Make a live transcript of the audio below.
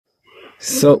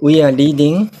So we are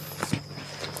reading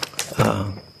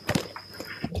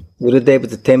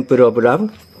Gurudev's Temple of Love.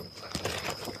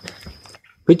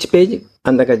 Which page,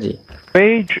 Andakaji?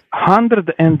 Page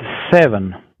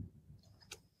 107.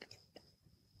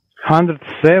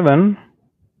 107.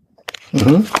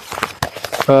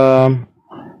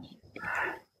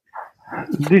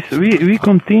 This we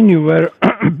continue where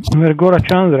where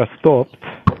Gorachandra stopped.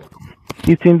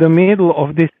 It's in the middle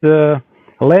of this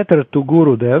letter to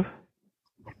Gurudev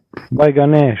by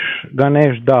Ganesh.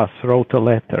 Ganesh Das wrote a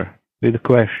letter with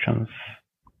questions.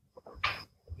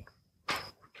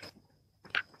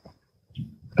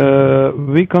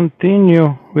 We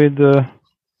continue with the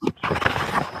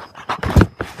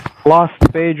last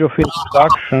page of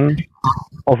introduction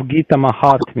of Gita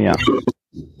Mahatmya.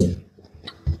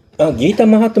 Gita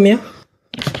Mahatmya?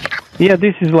 Yeah,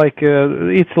 this is like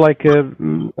it's like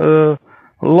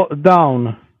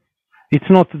down. It's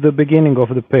not the beginning of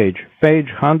the page. Page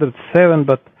 107,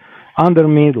 but under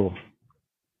middle.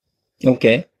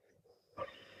 Okay.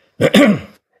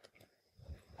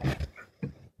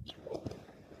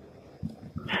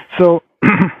 So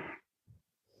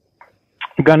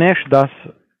Ganesh Das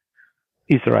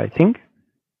is writing.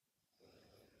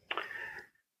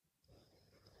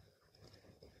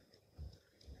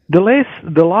 The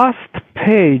last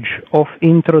page of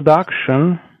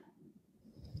introduction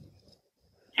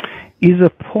is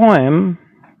a poem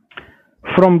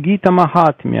from Gita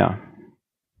Mahatmya.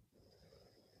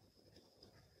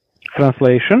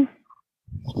 Translation: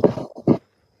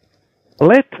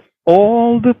 let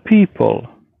all the people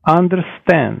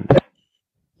understand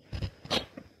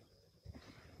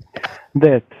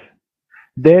that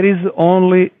there is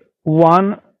only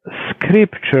one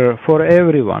scripture for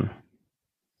everyone.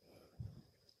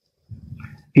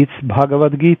 It's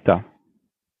Bhagavad Gita.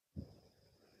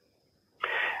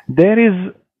 There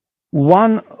is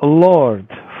one Lord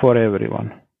for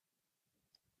everyone.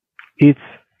 It's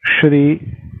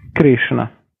Shri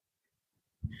Krishna.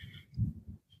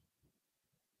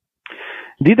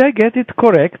 Did I get it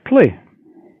correctly?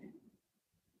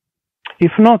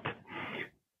 If not,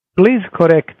 please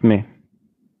correct me.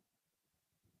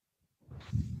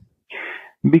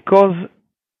 Because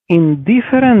in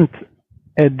different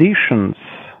editions,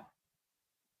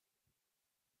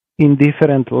 in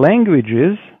different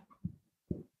languages,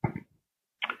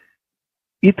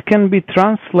 it can be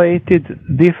translated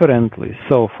differently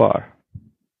so far.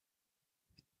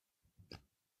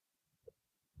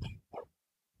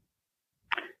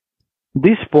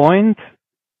 This point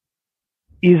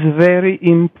is very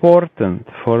important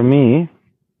for me,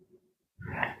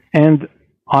 and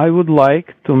I would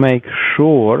like to make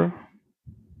sure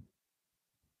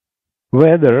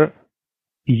whether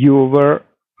you were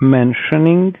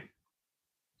mentioning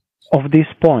of this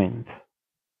point.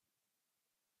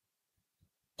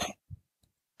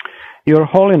 Your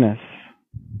Holiness,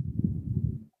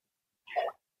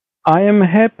 I am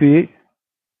happy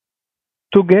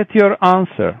to get your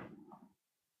answer.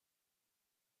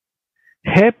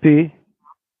 Happy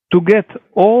to get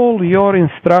all your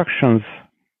instructions.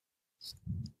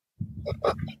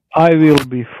 I will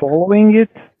be following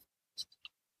it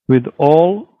with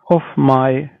all of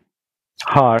my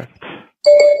heart.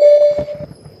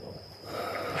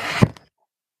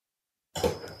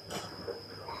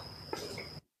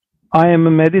 I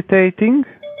am meditating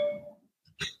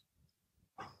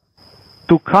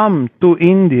to come to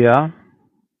India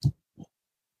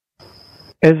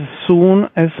as soon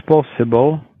as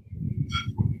possible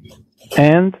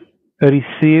and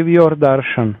receive your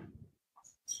darshan.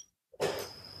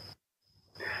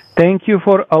 Thank you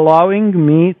for allowing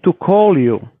me to call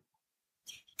you.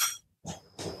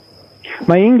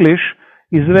 My English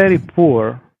is very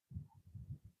poor,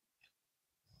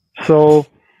 so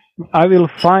I will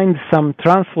find some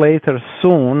translator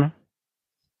soon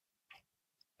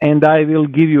and I will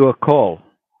give you a call.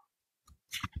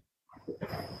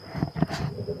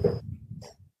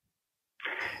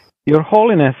 Your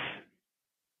Holiness,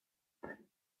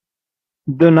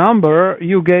 the number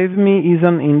you gave me is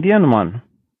an Indian one.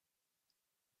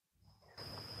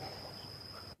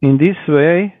 In this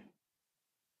way,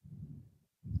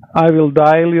 I will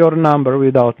dial your number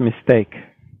without mistake.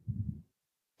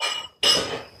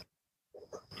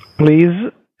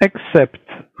 Please accept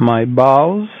my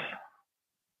bows.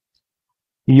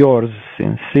 Yours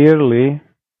sincerely,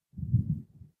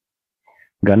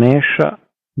 Ganesha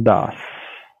Das.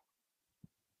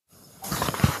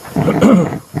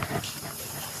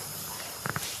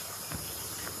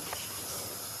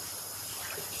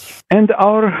 And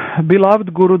our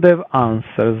beloved Gurudev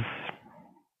answers.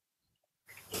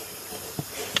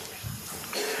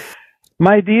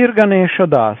 My dear Ganesha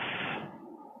Das,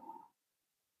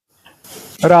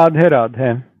 Radhe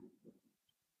Radhe.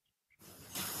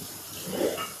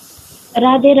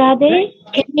 Radhe Radhe.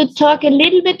 Can you talk a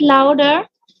little bit louder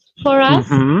for us?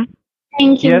 Mm-hmm.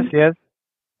 Thank you. Yes, yes.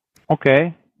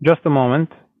 Okay, just a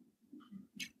moment.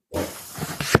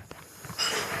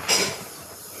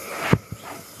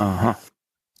 Uh-huh.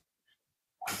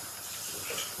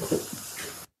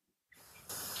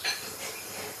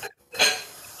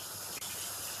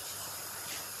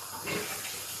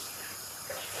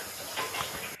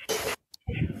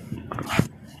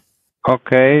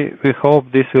 Okay, we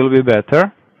hope this will be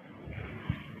better.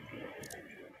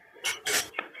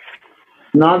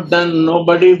 Not then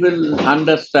nobody will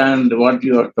understand what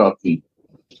you are talking.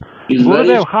 It's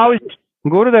Gurudev,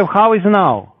 how is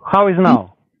now? How is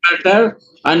now? better,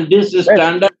 and this is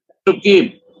standard to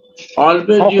keep.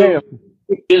 Always Okay.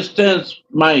 you distance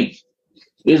mic.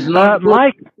 Is not good.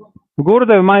 Mike,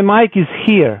 Gurudev, my mic is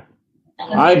here.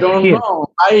 I don't here. know.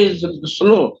 I is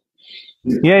slow.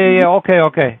 Yeah.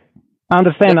 Okay.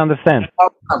 Understand.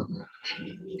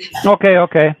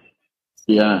 Okay.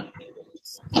 Yeah.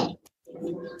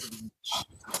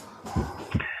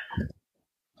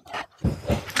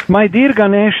 My dear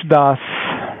Ganesh Das,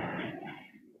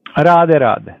 Radhe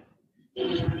Radhe.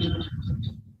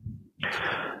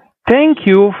 Thank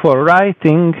you for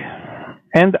writing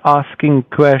and asking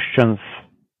questions.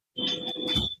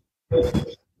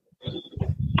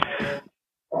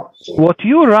 What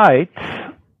you write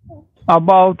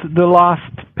about the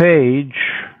last page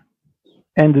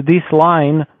and this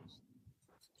line,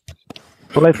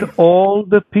 let all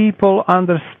the people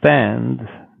understand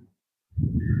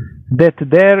that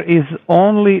there is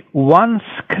only one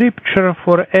scripture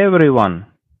for everyone.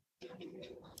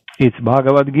 It's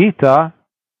Bhagavad Gita,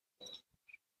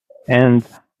 and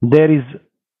there is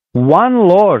one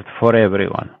Lord for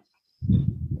everyone.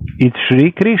 It's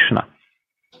Sri Krishna.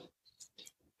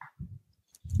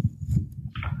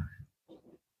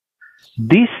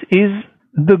 This is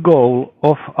the goal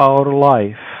of our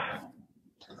life.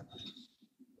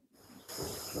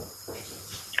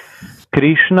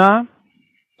 Krishna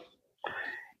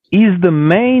is the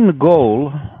main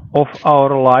goal of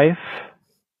our life,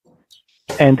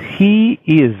 and he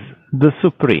is the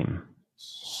supreme.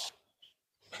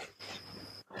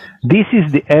 This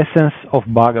is the essence of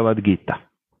Bhagavad Gita.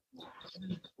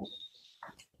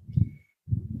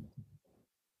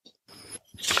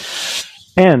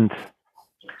 And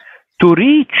to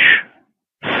reach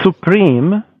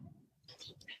supreme,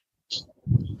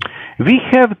 we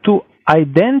have to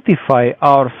identify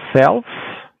ourselves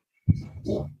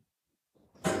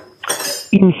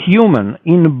in human,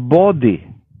 in body.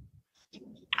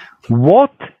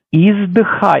 What is the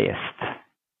highest?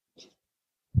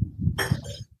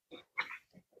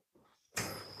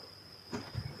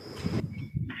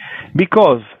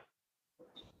 Because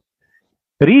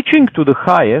reaching to the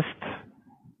highest,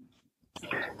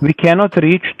 we cannot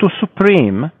reach to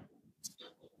supreme,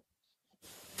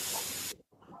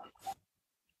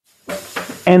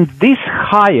 and this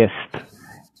highest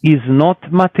is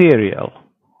not material.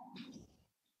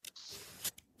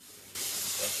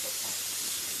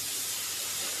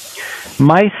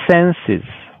 My senses,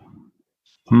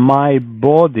 my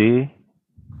body,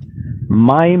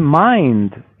 my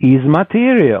mind is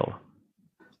material.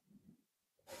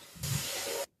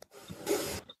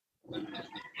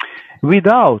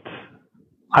 Without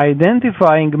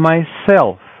identifying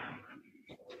myself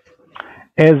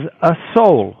as a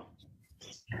soul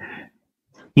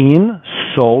in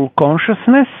soul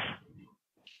consciousness,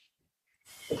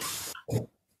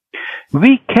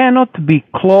 we cannot be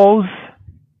close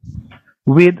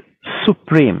with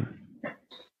Supreme.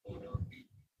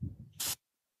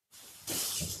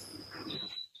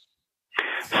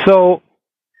 So,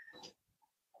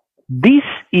 this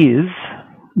is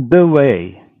the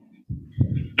way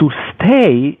to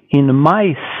stay in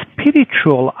my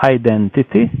spiritual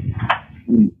identity,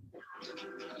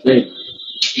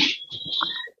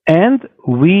 and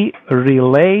we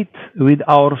relate with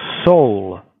our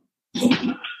soul,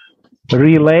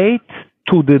 relate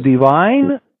to the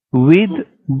divine with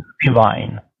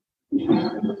divine.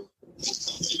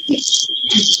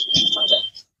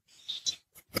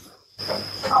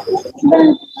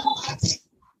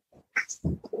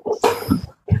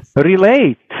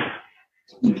 Relate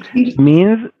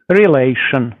means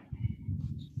relation.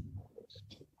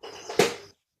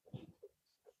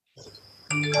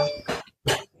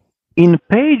 In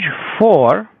page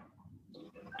 4,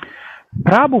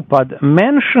 Prabhupada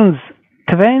mentions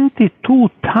 22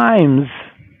 times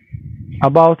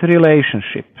about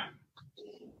relationship.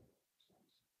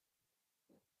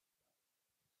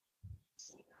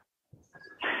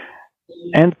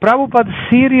 And Prabhupada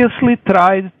seriously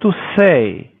tried to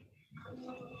say,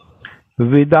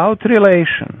 without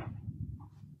relation,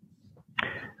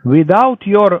 without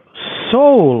your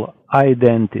soul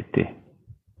identity,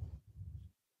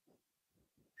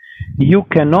 you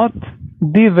cannot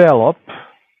develop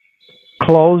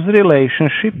close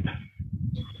relationship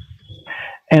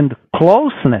and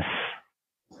closeness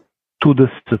to the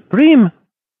Supreme,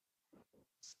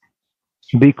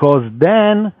 because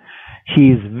then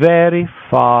he is very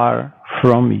far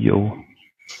from you.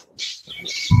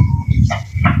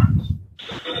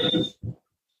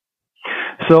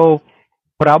 So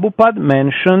Prabhupada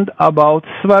mentioned about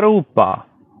Svarupa,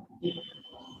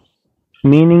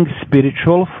 meaning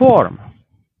spiritual form.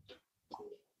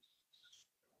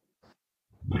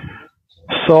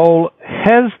 Soul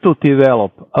has to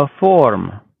develop a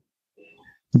form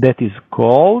that is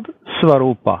called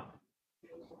Svarupa.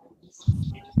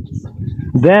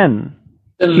 Then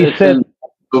he said,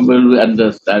 Listen,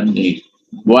 understanding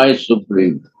why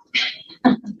Supreme.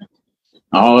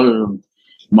 All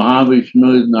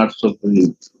Mahavishnu is not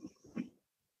Supreme.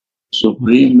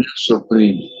 Supreme is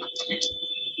Supreme.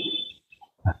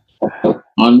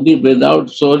 Only without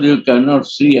soul you cannot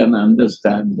see and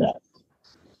understand that.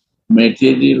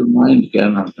 Material mind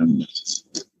cannot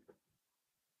understand.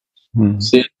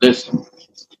 Say, listen.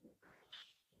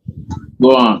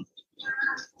 Go on.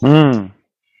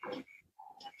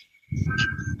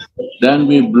 Then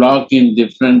we block in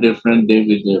different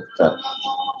Devi Devtas.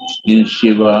 In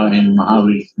Shiva, in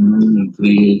Mahavishnu, in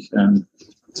creation.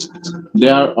 They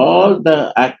are all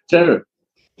the actor,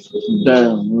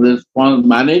 the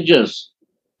managers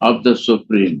of the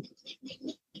Supreme.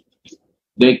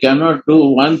 They cannot do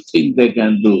one thing they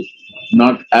can do,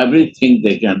 not everything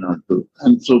they cannot do.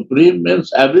 And Supreme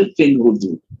means everything who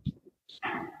do.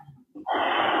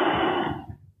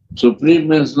 Supreme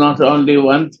means not only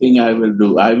one thing I will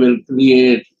do. I will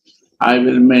create, I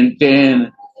will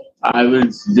maintain, I will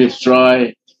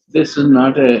destroy. This is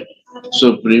not a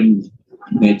Supreme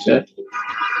nature.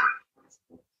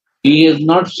 He is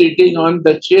not sitting on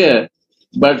the chair,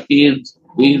 but he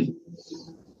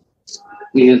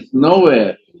is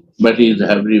nowhere, but he is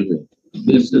everywhere.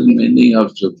 This is the meaning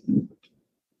of Supreme.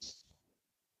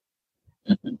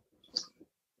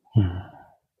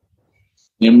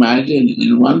 Imagine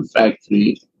in one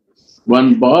factory,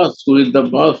 one boss who is the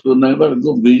boss who never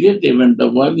go visit even the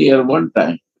 1 year, one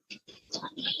time.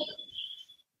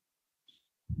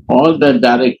 All the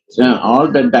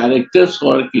directors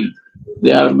working,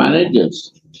 they are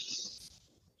managers.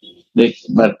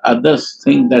 But others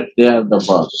think that they are the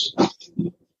boss.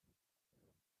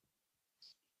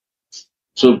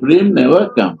 Supreme never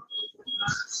come.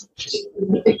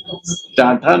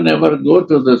 Tata never go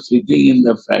to the sitting in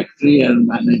the factory and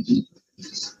managing.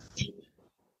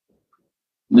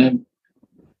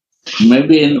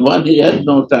 Maybe in 1 year,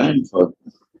 no time for it.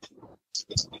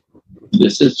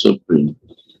 This is Supreme.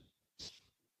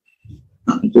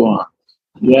 Go on.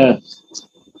 Yes.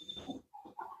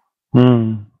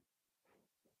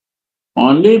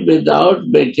 Only without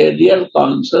material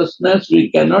consciousness we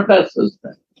cannot assess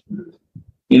that.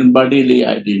 In bodily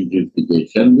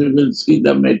identification, we will see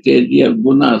the material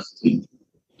gunas thing.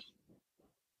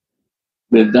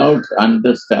 Without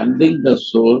understanding the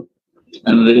soul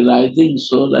and realizing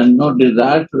soul and no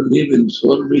desire to live in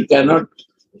soul, we cannot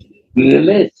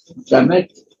relate,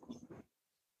 connect.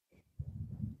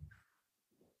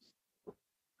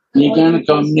 We can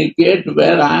communicate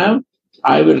where I am,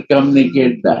 I will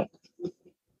communicate that.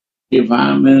 If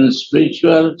I am in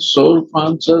spiritual soul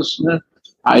consciousness,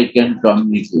 I can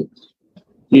communicate.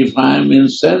 If I am in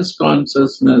sense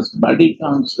consciousness, body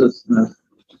consciousness,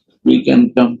 we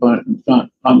can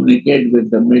communicate with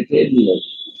the material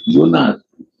gunas,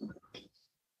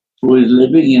 who is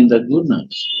living in the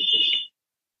gunas.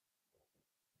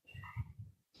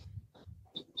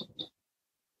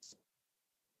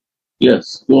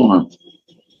 Yes, go on.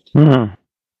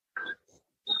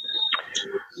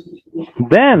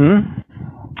 Then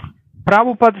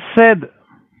Prabhupada said,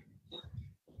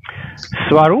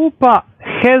 Svarupa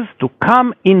has to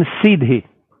come in Siddhi.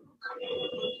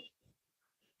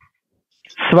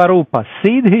 Svarupa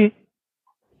Siddhi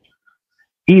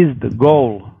is the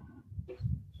goal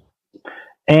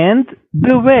and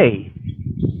the way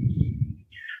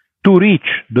to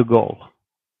reach the goal.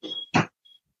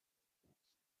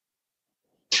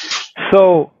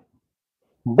 So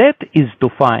that is to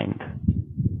find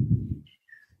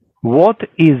what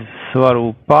is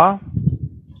Svarupa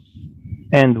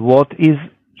and what is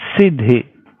Siddhi,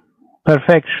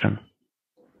 perfection.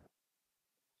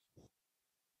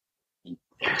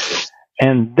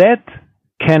 And that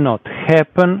cannot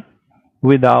happen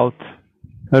without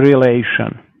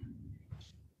relation.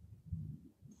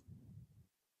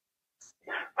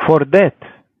 For that,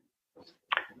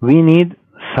 we need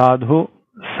sadhu,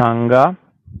 sangha,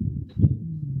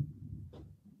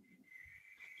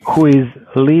 who is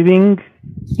living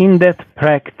in that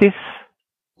practice.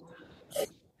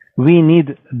 We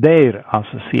need their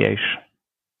association.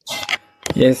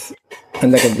 Yes,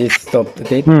 Andakaji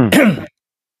stopped it.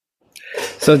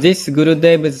 So this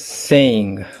Gurudev is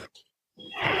saying,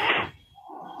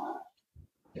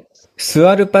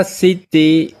 Swarupa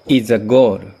Siddhi is a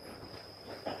goal.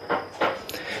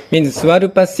 Means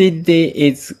Swarupa Siddhi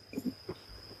is,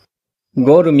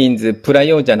 goal means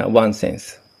prayojana, one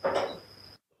sense.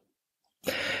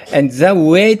 And the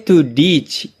way to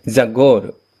reach the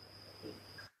goal,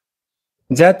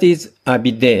 that is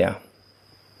Abhideya.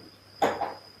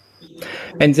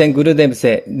 And then Gurudev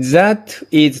said, that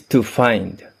is to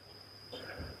find.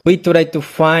 We try to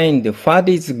find what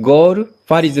is goal,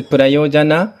 what is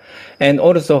prayojana, and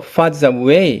also what the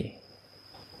way,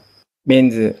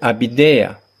 means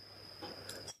Abhideya.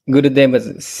 Gurudev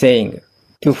was saying,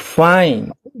 to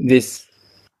find this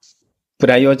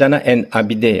prayojana and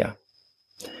Abhideya.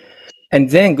 And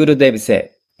then Gurudev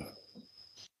said,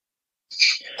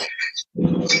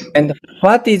 and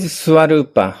what is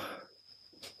Swarupa?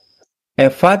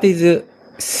 And what is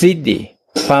Siddhi,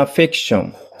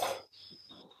 perfection?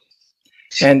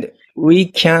 And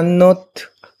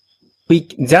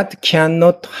that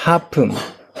cannot happen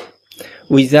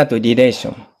without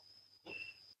relation.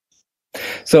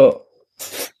 So,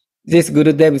 this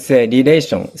Gurudev said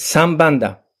relation,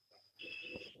 sambandha.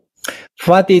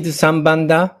 What is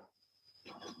sambandha?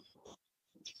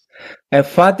 And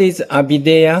what is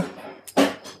Abhideya?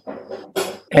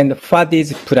 And what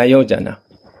is prayojana?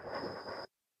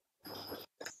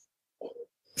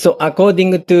 So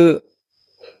according to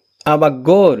our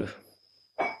goal,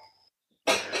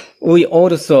 we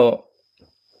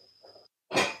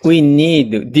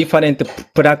need different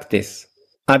practice.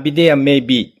 Abhideya may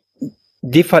be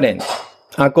different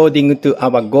according to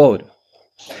our goal.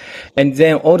 And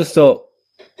then also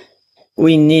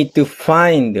we need to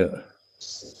find,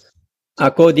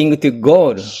 according to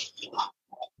goal,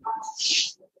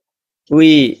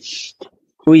 we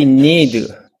need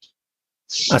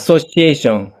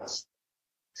association.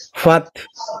 What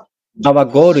our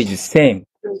goal is same.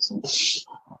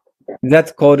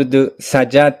 That's called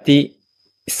Sajati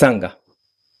Sangha.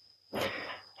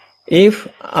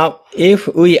 If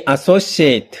we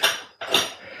associate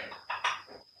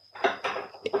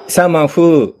someone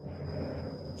who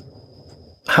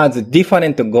has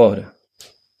different goal,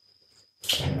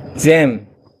 then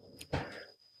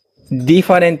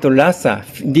different rasa,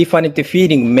 different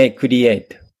feeling may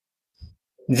create.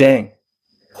 Then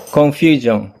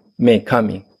confusion may come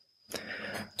in.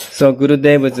 So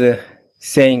Gurudev was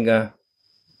saying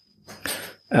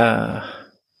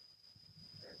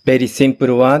very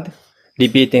simple word,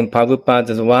 repeating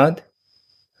Prabhupada's word,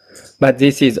 but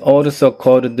this is also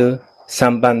called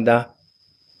Sambandha,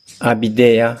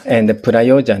 Abhideya, and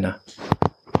Prayojana.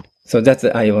 So that's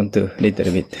I want to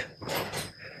little bit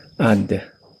add.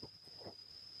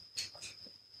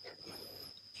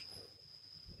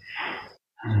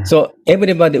 So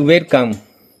everybody welcome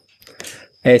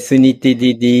Suniti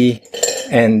Didi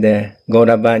and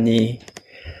Gorabani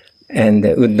and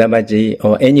Uddhavaji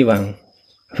or anyone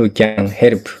who can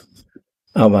help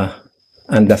our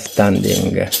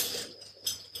understanding.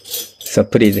 So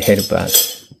please help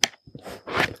us.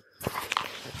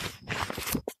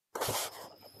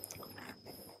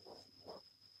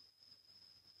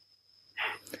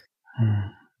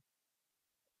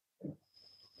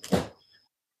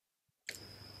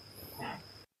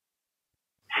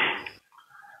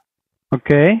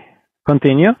 Okay,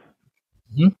 continue.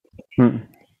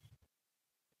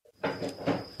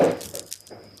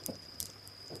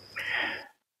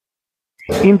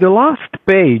 In the last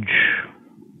page,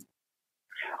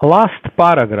 last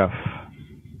paragraph,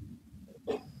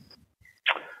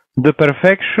 the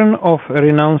perfection of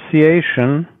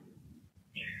renunciation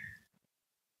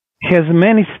has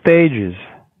many stages,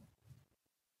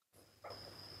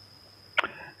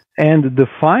 and the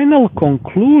final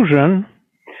conclusion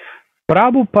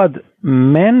Prabhupada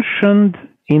mentioned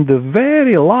in the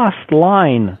very last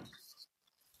line.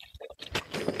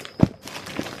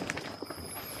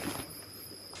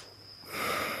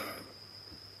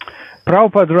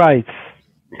 Prabhupada writes,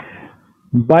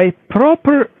 by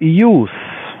proper use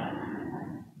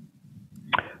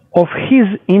of his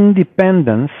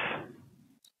independence,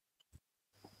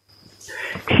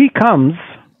 he comes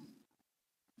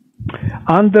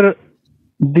under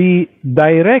the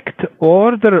direct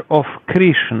order of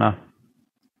Krishna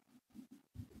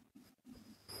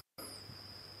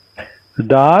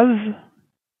does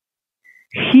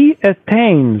he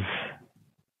attains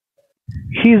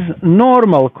his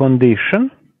normal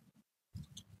condition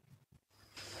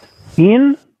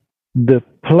in the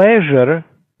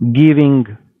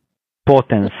pleasure-giving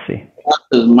potency?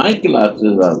 My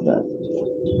classes are that.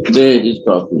 There he's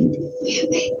talking.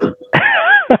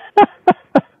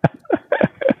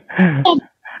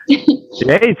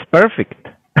 Yeah, it's perfect.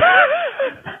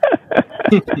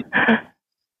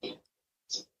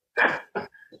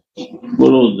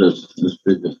 Follow this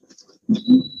speaker.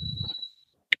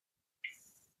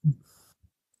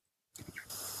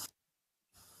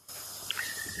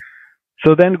 So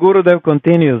then Gurudev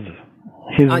continues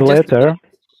his letter.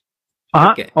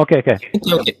 Okay.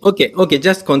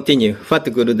 Just continue. What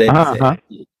Gurudev said.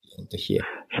 Here.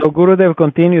 So Gurudev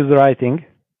continues writing.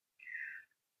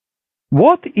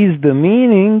 What is the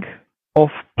meaning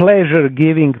of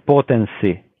pleasure-giving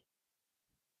potency?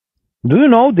 Do you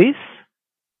know this?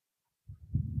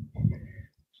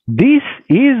 This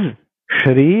is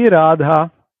Sri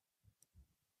Radha.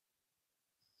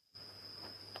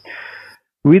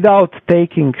 Without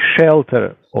taking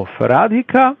shelter of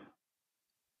Radhika,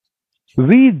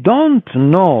 we don't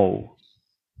know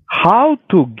how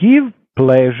to give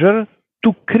pleasure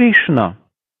to Krishna.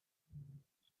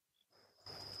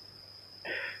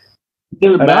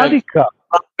 Radhika.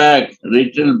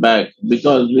 Little back,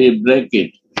 because we break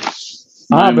it.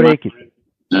 Break it.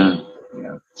 Yeah.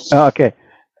 Okay.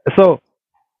 So,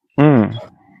 in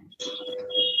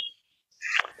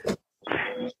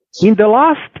the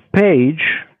last page,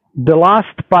 the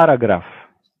last paragraph,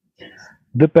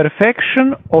 the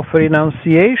perfection of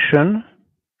renunciation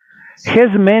has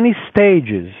many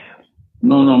stages.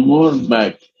 No, more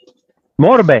back.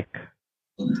 More back.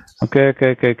 Okay.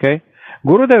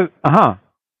 Gurudev,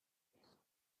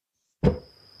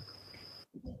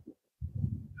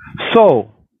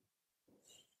 So,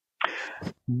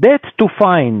 that to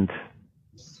find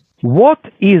what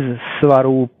is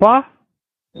Svarupa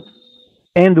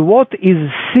and what is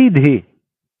Siddhi,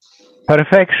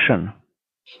 perfection,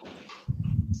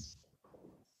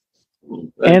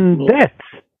 and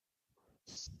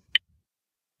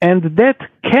that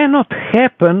cannot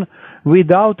happen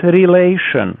without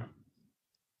relation.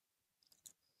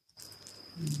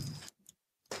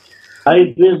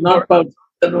 It is not possible.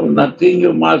 Nothing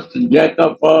you must jack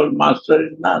of all, master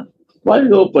is none. Why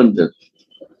you open this?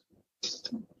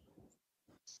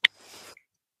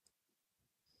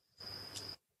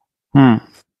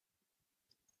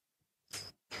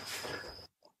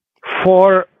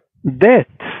 For that,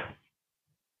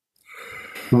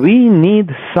 we need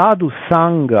sadhu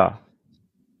sangha.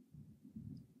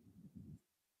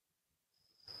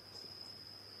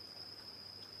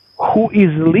 Who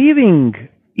is living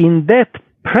in that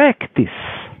practice.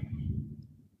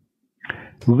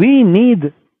 We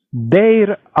need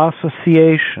their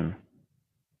association.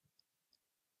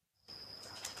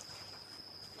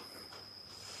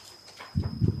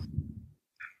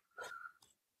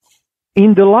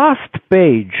 In the last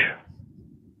page,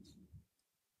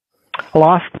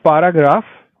 last paragraph,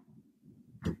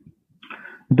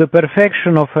 the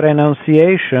perfection of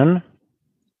renunciation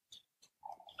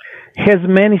has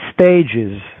many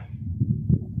stages.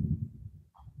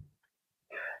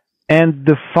 And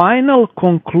the final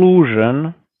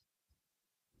conclusion,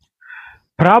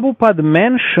 Prabhupada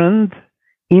mentioned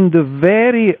in the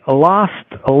very last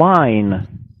line.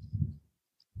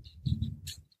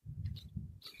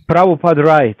 Prabhupada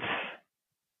writes,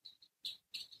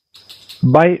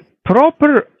 by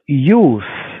proper use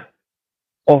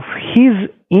of his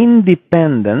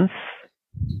independence,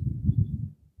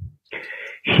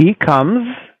 he comes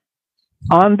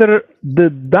under the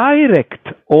direct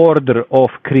order of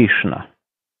Krishna.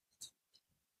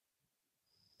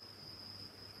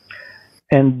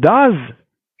 And thus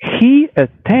he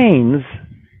attains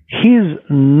his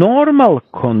normal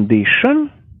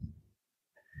condition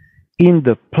in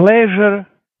the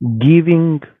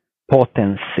pleasure-giving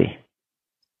potency.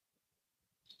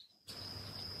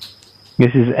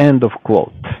 This is end of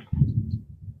quote.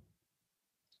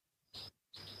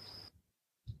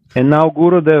 And now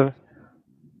Gurudev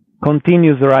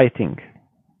continues writing.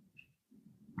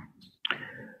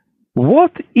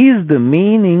 What is the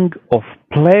meaning of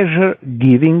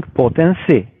pleasure-giving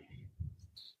potency?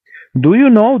 Do you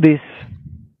know this?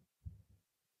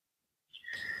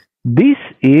 This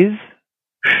is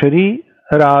Sri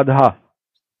Radha.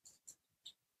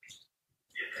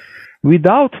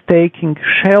 Without taking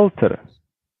shelter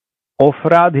of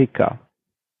Radhika,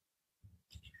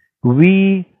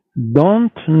 we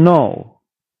don't know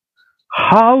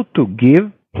how to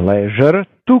give pleasure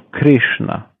to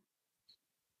Krishna.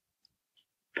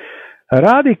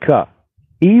 Radhika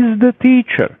is the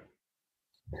teacher,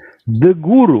 the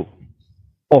guru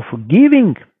of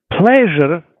giving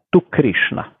pleasure to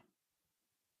Krishna.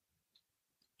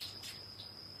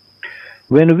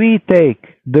 When we take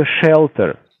the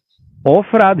shelter of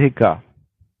Radhika,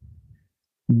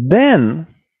 then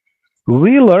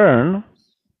we learn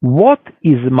what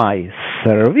is my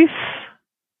service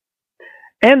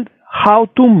and how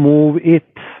to move it.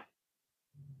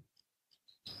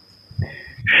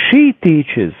 She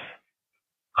teaches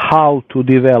how to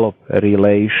develop a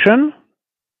relation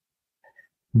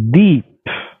deep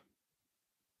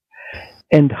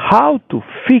and how to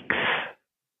fix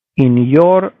in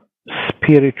your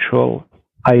spiritual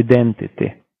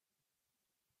identity.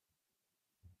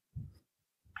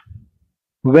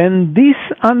 When this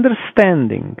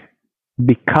understanding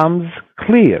becomes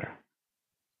clear,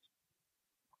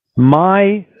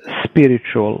 my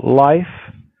spiritual life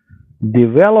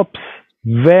develops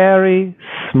very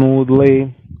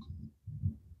smoothly.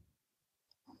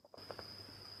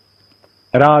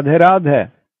 Radhe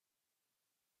Radhe.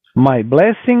 My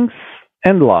blessings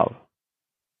and love.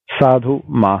 Sadhu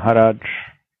Maharaj.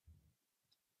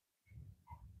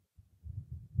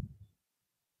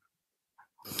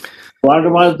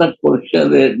 What was the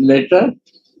question later?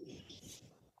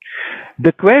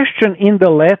 The question in the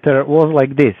letter was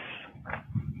like this.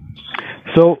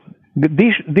 So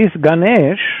this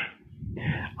Ganesh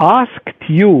asked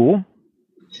you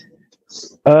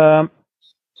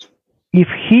if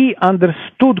he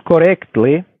understood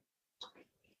correctly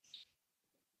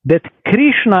that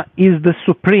Krishna is the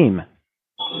Supreme.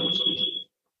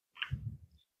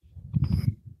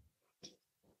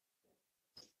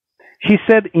 He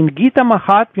said in Gita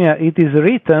Mahatmya it is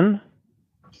written,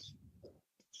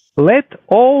 let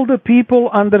all the people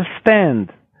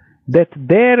understand that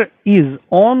there is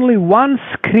only one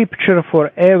scripture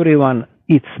for everyone,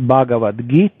 it's Bhagavad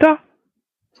Gita,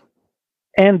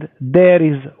 and there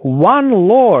is one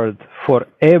Lord for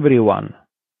everyone,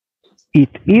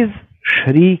 it is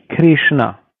Shri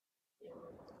Krishna.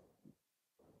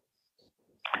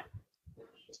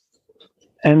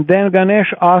 And then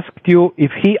Ganesh asked you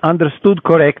if he understood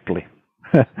correctly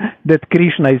that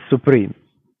Krishna is supreme.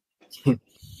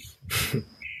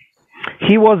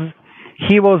 He was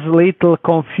little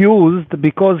confused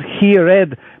because he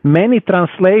read many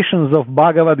translations of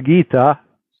Bhagavad Gita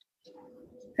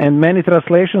and many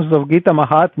translations of Gita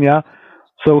Mahatmya,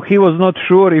 so he was not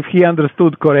sure if he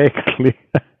understood correctly.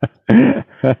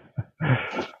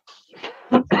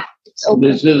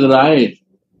 This is right.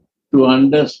 To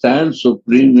understand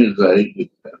Supreme is very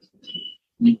difficult.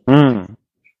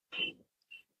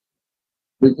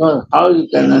 Because how you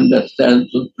can understand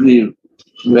Supreme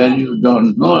when you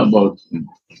don't know about Him?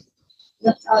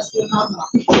 Let's ask your mama.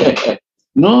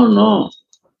 No.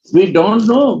 We don't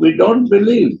know. We don't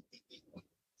believe.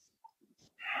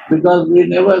 Because we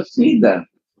never see them.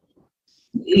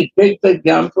 You take the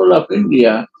example of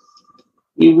India.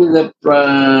 If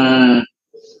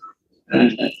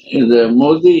the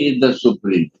Modi is the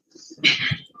Supreme.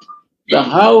 So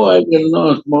how I will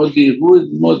know Modi? Who is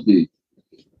Modi?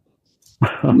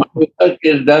 My work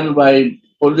is done by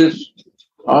police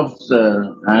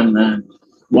officer and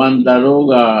one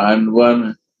daroga and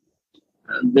one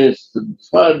this.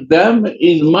 For them,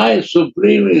 is my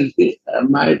Supreme is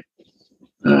my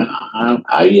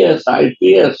IS,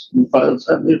 IPS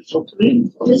person is Supreme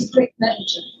for me. District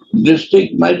Magistrate.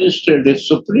 District Magistrate is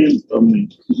Supreme for me.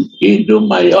 He do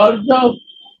my odd job.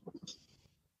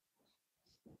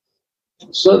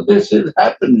 So this is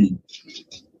happening.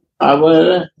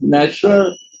 Our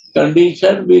natural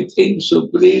condition, we think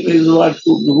Supreme is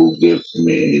who gives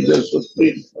me the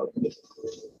Supreme for me.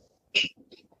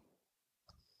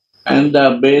 And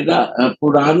the Veda,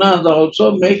 Puranas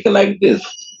also make like this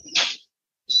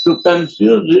to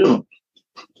confuse you.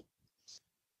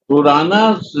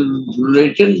 Puranas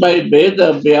written by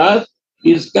Veda Vyas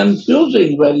is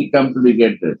confusing, very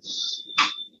complicated.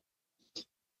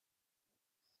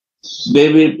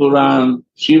 Devi Puran,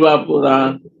 Shiva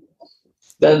Puran.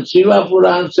 Then Shiva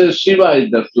Puran says Shiva is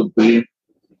the Supreme.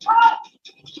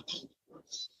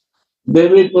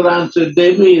 Devi Puran says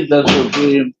Devi is the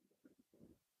Supreme.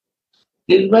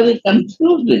 It's very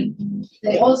confusing.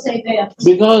 They all say they are.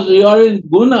 Because you are in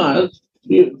gunas,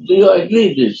 do you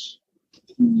agree this?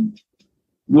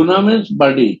 Guna means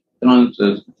body,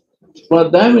 conscious. For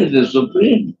them it is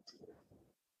supreme.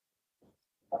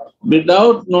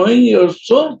 Without knowing your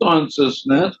soul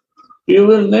consciousness, you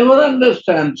will never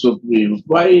understand Supreme.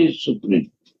 Why is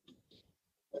Supreme?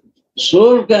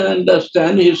 Soul can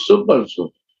understand his super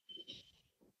soul.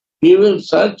 He will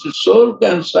search, soul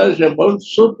can search about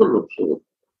super soul.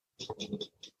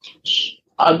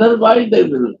 Otherwise they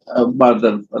will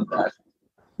bother for that.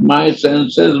 My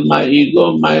senses, my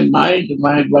ego, my mind,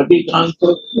 my body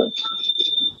consciousness.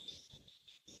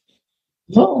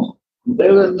 No, they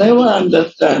will never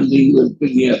understand he will be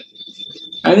here.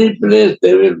 Any place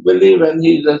they will believe and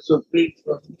he is a supreme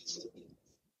person.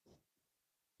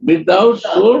 Without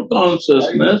soul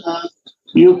consciousness,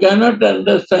 you cannot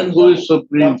understand who is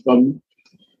supreme from.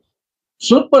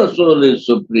 Super soul is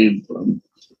supreme from.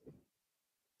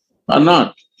 Or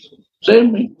not? Say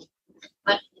me.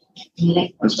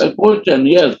 It's a question,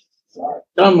 yes.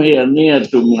 Come here near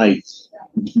to Mike.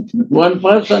 One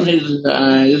person is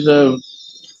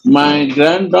my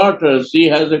granddaughter, she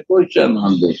has a question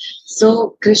on this.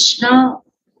 So Krishna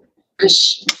के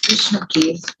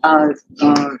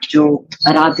जो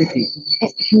आराध्य थे.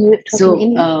 So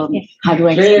how do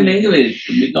I Say in explain? English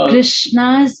because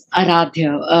Krishna's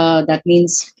aradhya, that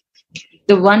means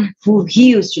the one who he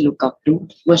used to look up to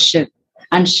was Shiv,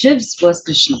 and Shiv's was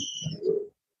Krishna,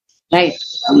 right?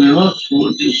 you know who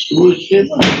is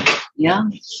Shiva. Yeah,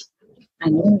 I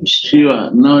know.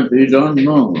 Shiva, no, you don't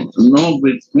know. No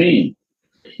with me.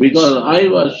 Because I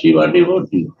was Shiva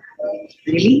devotee.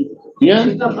 Really?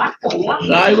 Yeah.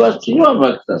 I was Shiva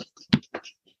Bhakta.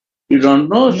 You don't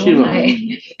know Shiva.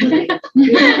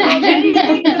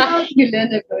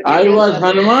 I was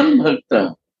Hanuman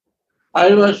Bhakta.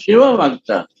 I was Shiva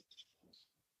Bhakta.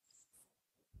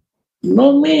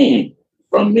 No me,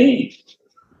 from me.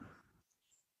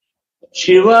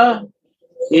 Shiva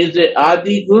is the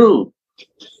Adi Guru.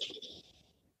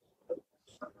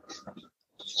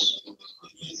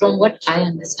 From what I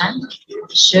understand,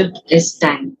 Shiv is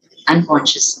time and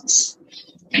consciousness.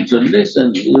 So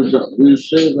listen, you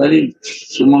say very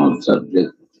small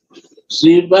subject.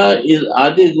 Shiva is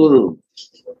Adi Guru.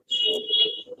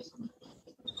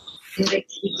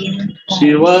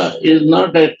 Shiva is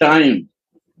not a time.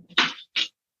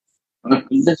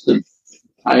 Listen,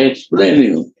 I explain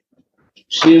you.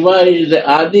 Shiva is the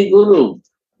Adi Guru.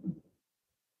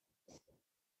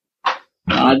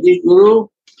 Adi Guru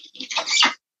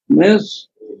means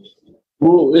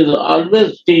who is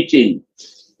always teaching,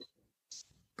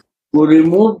 who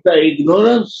remove the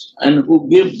ignorance and who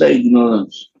give the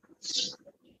ignorance.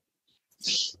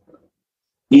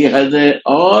 He has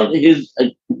all his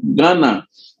gana,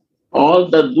 all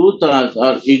the dutas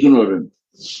are ignorant.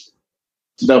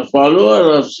 The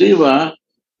follower of Shiva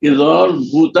is all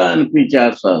bhuta and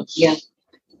pichasas. Yeah.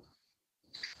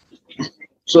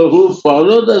 So who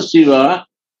follow the Shiva,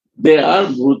 they are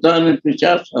bhuta and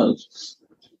pichasas.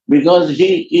 Because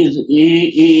he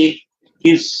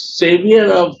is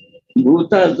savior of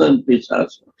bhutas and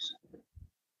pichasas.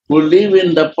 Who live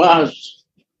in the past,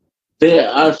 they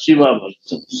are Shiva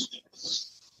bhaktas.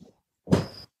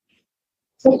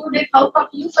 So today, how come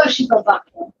you are Shiva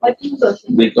Bhakta? What you are?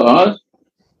 Because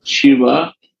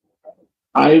Shiva,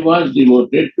 I was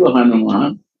devoted to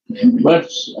Hanuman, but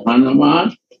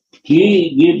Hanuman,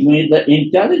 he gave me the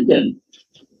intelligence.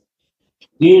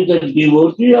 He is the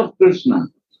devotee of Krishna.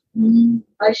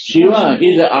 Shiva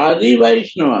is the Adi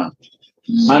Vaishnava.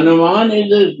 Hanuman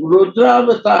is a Rudra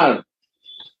avatar.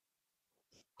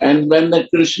 And when the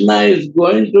Krishna is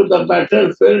going to the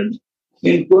battlefield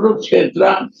in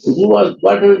Kurukshetra,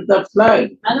 what is the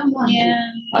flag?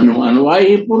 Hanuman. Why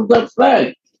he put the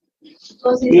flag?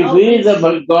 If he is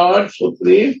the God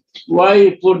Supreme, why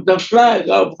he put the flag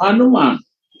of Hanuman?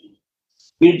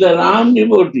 He is the Ram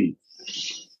devotee.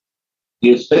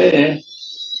 You say,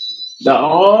 the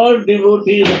all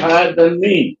devotees higher than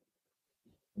me.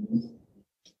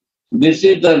 This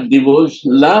is the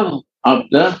devotion, love of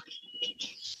the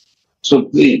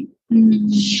Supreme.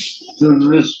 To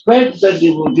respect the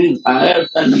devotees higher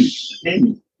than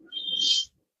him.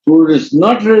 Who does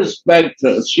not respect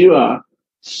Shiva,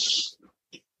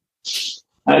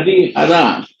 Hari,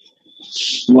 Hara.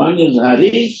 One is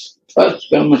Hari, first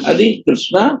come Hari,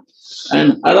 Krishna,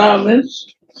 and Hara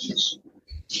means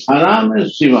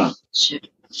Shiva.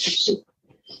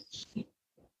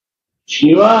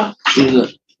 Shiva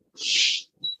is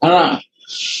Hara.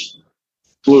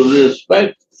 Who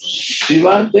respect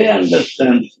Shiva, they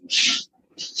understand.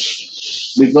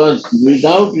 Because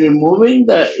without removing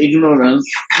the ignorance,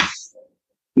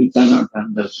 you cannot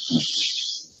understand.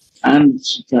 And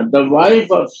the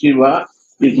wife of Shiva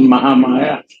is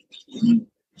Mahamaya.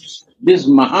 This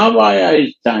Mahamaya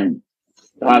is time,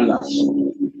 Kala.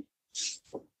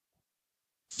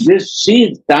 This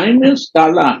time is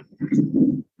Kala.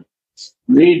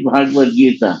 Read Bhagavad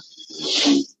Gita.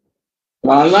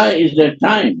 Kala is the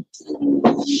time.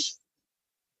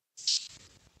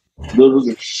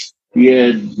 Durga.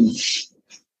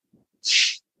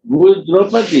 Who is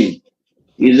Draupadi?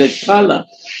 Is a Kala.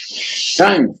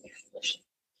 time.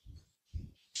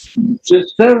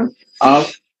 Sister of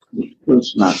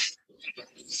Krishna.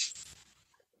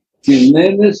 His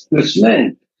name is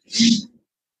Krishna.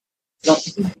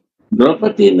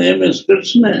 Draupadi's name is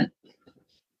Krishna.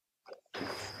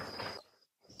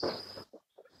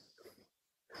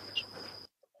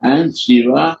 And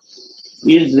Shiva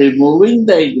is removing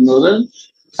the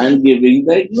ignorance and giving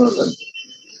the ignorance.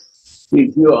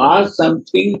 If you ask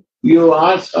something, you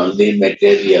ask only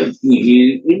material thing,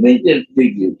 he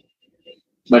immediately gives.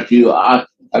 But you ask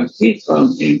bhakti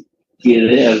from him, he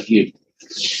rarely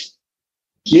gives.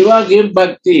 Shiva gives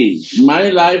bhakti. My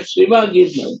life, Shiva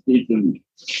gives bhakti to me.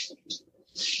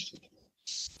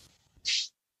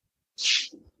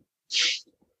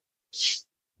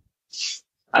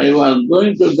 I was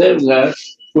going to Devghar,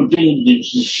 putting the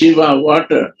Shiva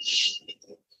water,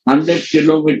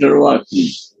 100-kilometer walking.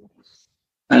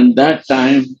 And that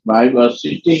time I was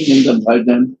sitting in the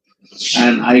bhajan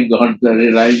and I got the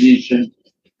realization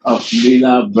of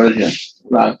Leela Braja,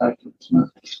 Radha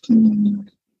Krishna.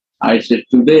 I said,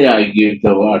 today I give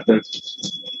the water.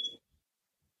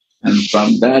 And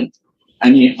from that,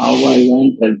 anyhow I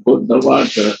went and put the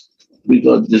water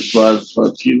because this was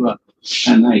for Shiva.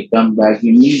 And I come back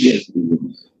immediately.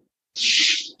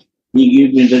 He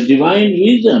gave me the divine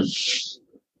vision.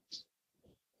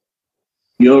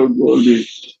 Your goal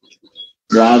is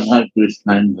Radha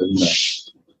Krishna and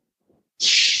Vrindavan.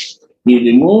 He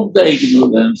removed the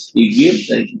ignorance, he gave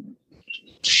the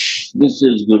ignorance. This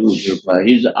is Guru Kripa.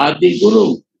 He is Adi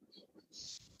Guru.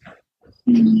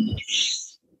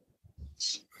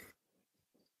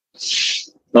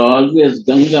 So always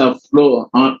Ganga flow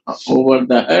over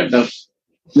the head of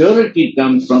purity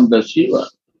comes from the Shiva.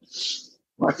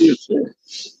 What do you say?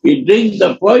 He drinks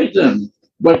the poison,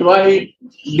 but why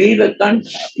need a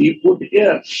kanta? He put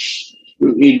here.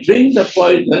 He drinks the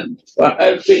poison for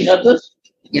helping others.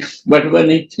 Yeah. But when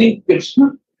he thinks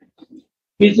Krishna,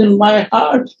 he's in my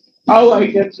heart. How I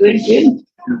can drink him?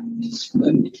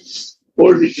 Then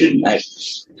hold it in neck.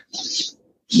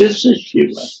 This is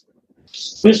Shiva.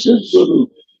 This is Guru.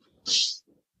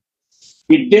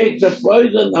 He takes the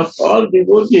poison of all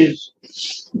devotees,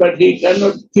 but he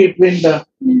cannot keep in the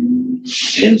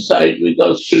inside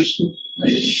because Krishna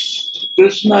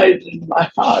is in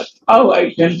my heart. How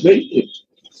I can drink it?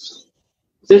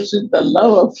 This is the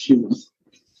love of Shiva.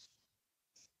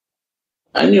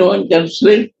 Anyone can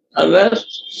sleep,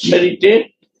 rest,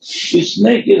 meditate. The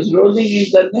snake is rolling in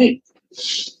the neck.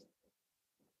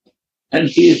 And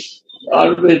he is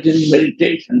always in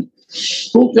meditation.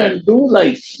 Who can do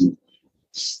like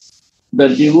the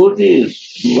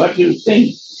devotees? What you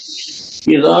think?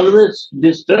 He is always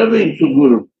disturbing to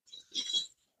Guru.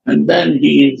 And then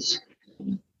he is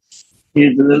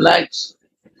relaxed.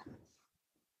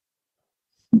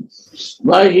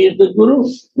 Why he is the Guru?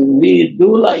 We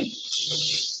do like.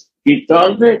 He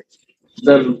tolerates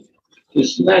the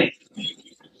snake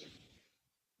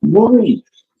moving.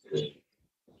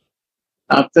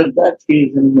 After that, he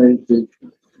is in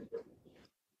meditation.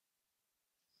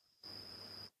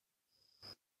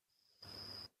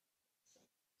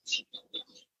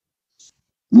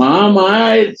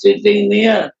 Mahamaya is sitting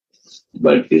near,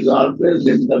 but he is always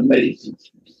in the meditation.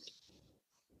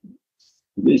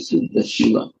 This is the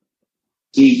Shiva.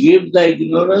 He gives the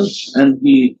ignorance and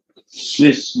he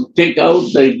take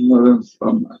out the ignorance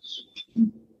from us.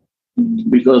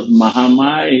 Because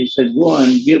Mahamaya, he said, go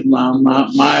and give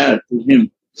Mahamaya to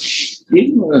him.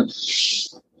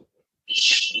 Ignorance.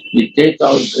 He take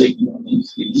out the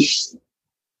ignorance.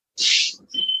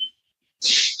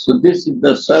 So this is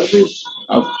the service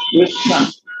of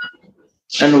Krishna.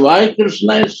 And why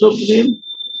Krishna is supreme?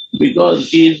 Because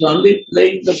he is only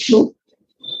playing the flute.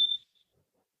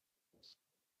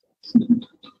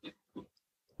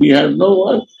 He has no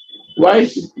work. Why?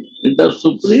 The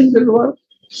Supreme will work.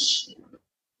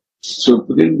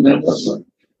 Supreme never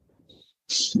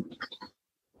works.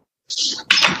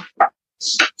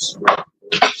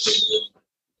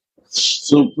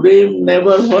 Supreme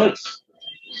never works.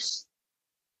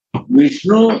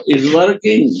 Vishnu is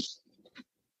working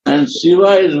and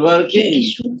Shiva is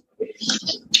working.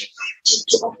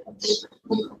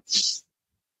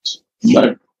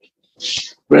 But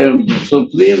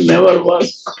Supreme never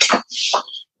works.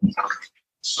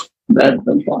 That's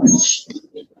the point.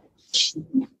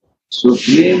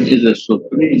 Supreme is a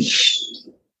supreme.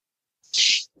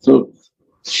 So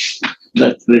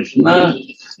the Krishna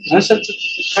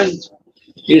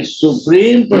is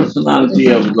supreme personality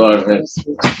of Godhead.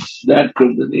 That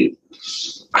to believe.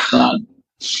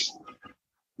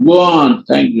 Go on,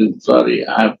 thank you. Sorry,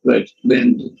 I have to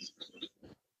explain this.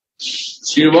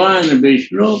 Shiva and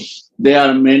Vishnu, They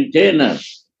are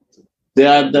maintainers. They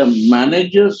are the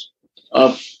managers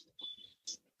of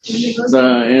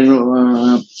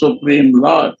the Supreme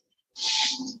Lord.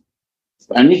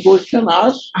 Any question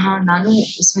asked? Nanu,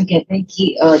 उसमें कहते हैं कि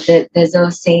there's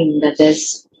a saying that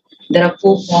there are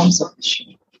 4 forms of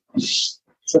Vishnu.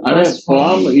 So first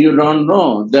form you don't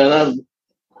know. There are.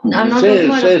 I'm not say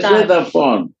the the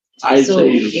form. So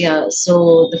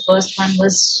the first one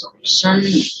was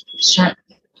Krishna.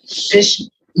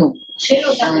 No.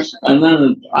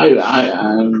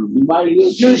 Why you?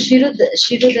 No,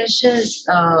 Shirudasha is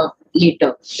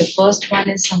later. The first one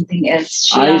is something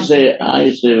else. I say.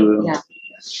 Yeah.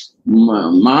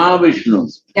 Mahavishnu.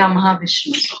 Yeah,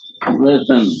 Mahavishnu.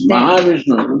 Listen,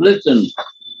 Mahavishnu. Listen.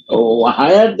 Oh,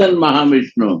 higher than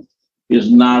Mahavishnu is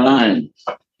Narayan.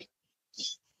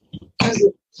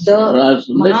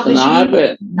 Listen, I have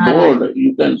a board.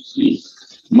 You can see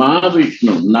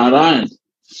Mahavishnu, Narayan,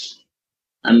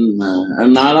 and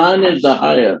Narayan is the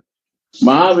higher.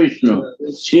 Mahavishnu,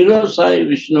 Shirosai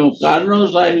Vishnu,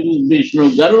 Karnosai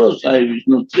Vishnu, Garvosai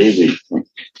Vishnu, 3 Vishnu.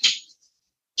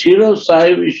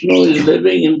 Shirosai Vishnu is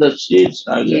living in the sea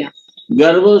saga. Yeah.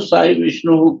 Garvosai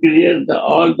Vishnu who created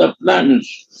all the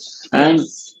planets, and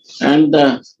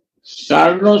the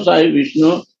Karnosai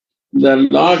Vishnu, the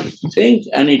Lord thinks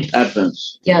and it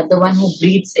happens. Yeah, the one who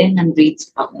breathes in and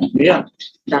breathes out. Yeah.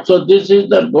 So this is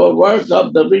the work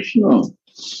of the Vishnu,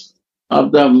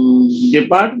 of the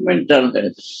departmental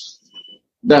head.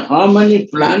 How many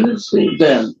planets is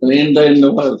there in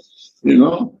the world, you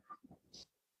know?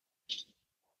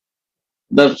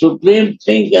 The Supreme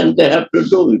thing and they have to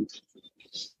do it.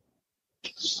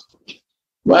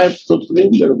 Why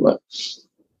Supreme their work?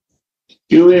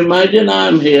 You imagine I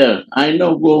am here, I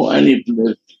don't go any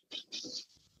place.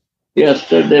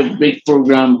 Yesterday big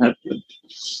program happened.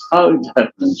 How it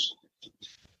happens?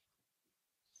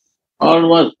 All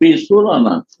was peaceful or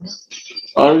not?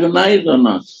 Organized or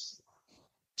not?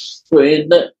 So in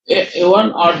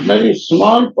one ordinary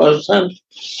small person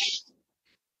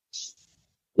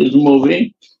is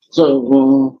moving,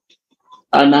 so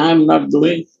and I am not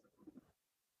doing.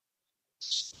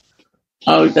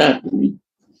 How it happening?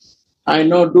 I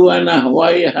know do and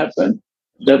why it happened.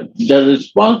 The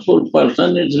responsible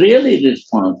person is really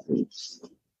responsible.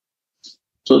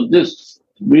 So this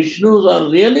Vishnus are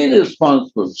really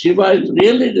responsible. Shiva is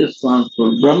really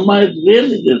responsible. Brahma is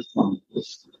really responsible.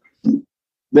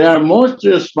 They are most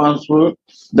responsible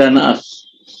than us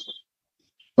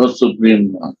for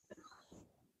Supreme Lord.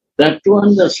 That to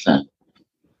understand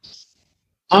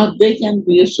how they can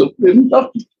be a Supreme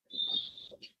Lord.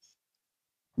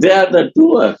 They are the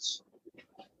doers.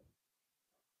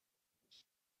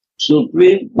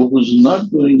 Supreme who is not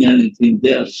doing anything,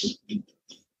 they are Supreme.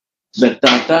 The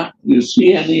Tata, you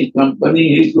see any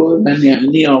company he goes,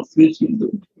 any office he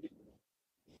goes.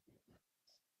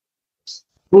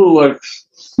 Who works?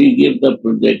 He gives the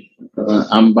project.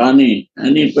 Ambani,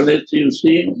 any place you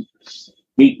see him.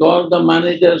 He called the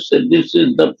manager, said, this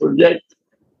is the project.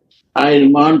 I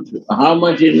want how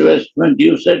much investment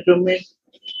you said to me.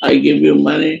 I give you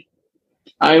money.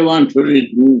 I want to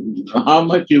read how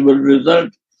much you will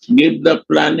result. Give the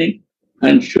planning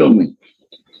and show me.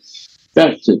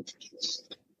 That's it.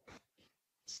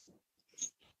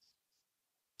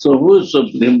 So who is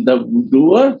Supreme? The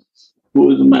doer?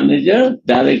 Who is manager,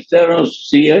 director or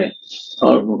CA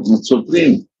or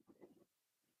Supreme?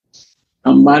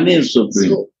 Ambani is Supreme.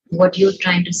 So what you're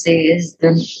trying to say is the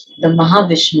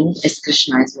Mahavishnu is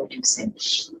Krishna, is what you say.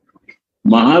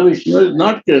 Mahavishnu is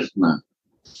not Krishna.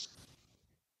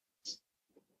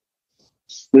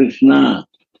 Krishna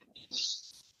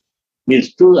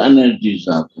is 2 energies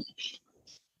of it.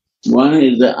 One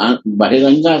is the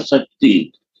Bahiranga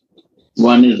Shakti,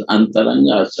 one is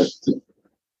Antaranga Shakti.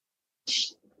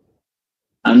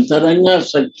 Antaranga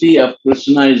Shakti of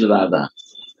Krishna is Radha.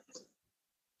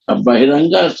 A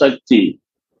Bahiranga Shakti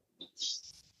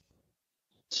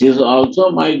is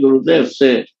also my Gurudev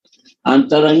say,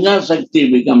 Antaranga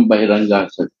Shakti become Bahiranga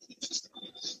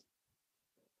Shakti.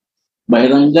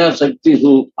 Bahiranga Shakti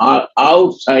who are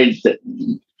outside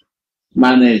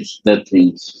manage the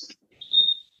things.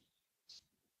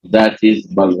 That is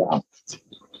Balram.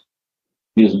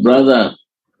 His brother,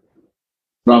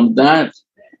 from that,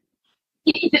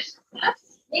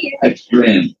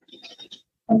 explain.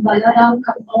 Balaram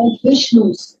all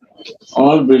Vishnus.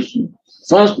 All Vishnu.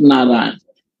 First Narayan.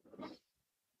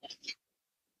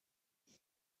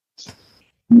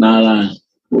 Narayan,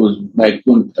 who is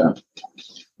Vaikuntha.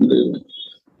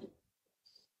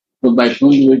 So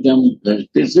Vaikuntha becomes,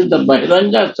 this is the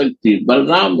Bahiranga Shakti,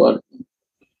 Balram working.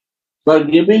 For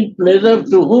giving pleasure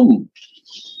to whom?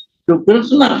 To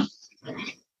Krishna.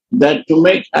 that to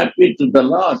make happy to the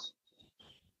Lord.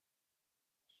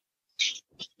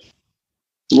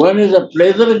 One is a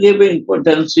pleasure-giving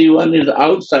potency, one is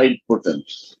outside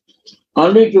potency.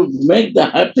 Only to make the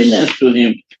happiness to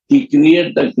him, he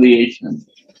creates the creation.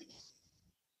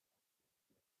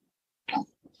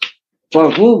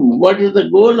 For whom? What is the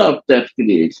goal of that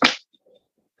creation?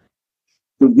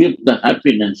 To give the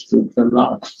happiness to the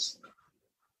Lord.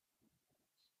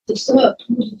 To serve.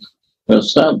 To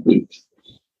serve it.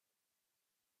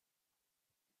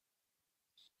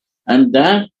 And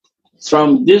that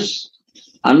from this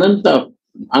Ananta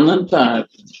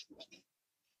happens.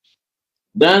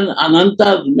 Then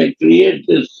Anantas may create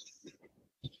this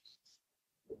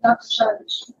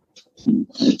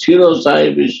Chiro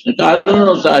Sai Vishnu,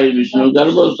 Karano Sai Vishnu,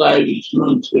 Garbo Sai Vishnu,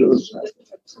 and Chiro Sai.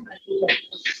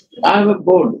 I have a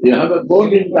board. You have a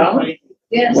board in town?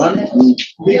 Yes. One?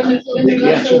 Yeah.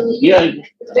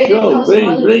 Show,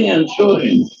 bring and show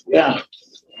him. Yeah.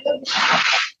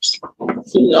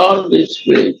 See all this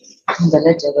place.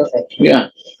 Yeah.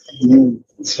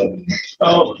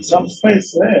 Oh, some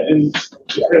space there.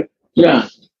 Yeah.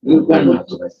 You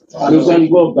can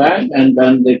go back and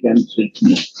then they can sit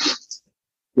here.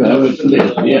 You have a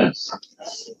place, yes.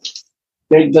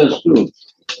 Take the stool.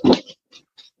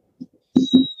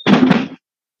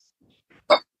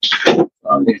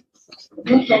 Okay.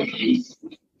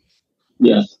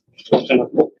 Yeah.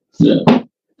 Yeah.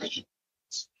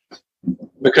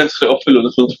 Man kann es auffüllen,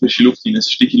 dass man frische Luft in, es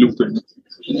ist dicke Luft drin.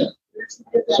 Yeah.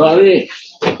 Sorry,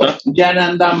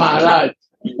 Jananda Maharaj,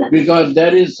 because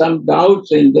there is some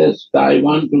doubts in this, I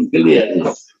want to clear it.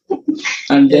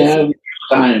 And they have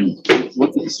time.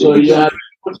 So you are a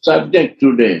good subject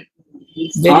today.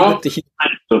 Very good to hear.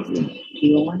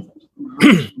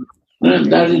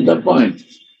 That is the point.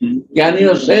 Can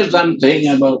you say something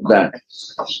about that?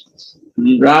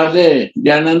 Radhe,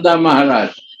 Jananda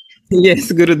Maharaj.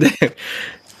 Yes, Gurudev.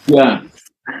 Yeah.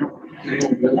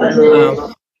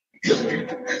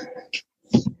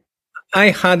 I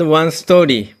had one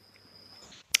story.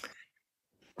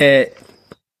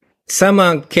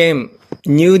 Someone came,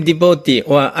 new devotee,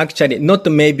 or actually not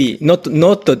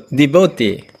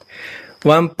devotee.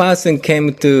 One person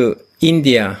came to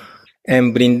India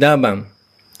and Vrindavan,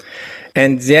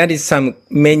 and there is some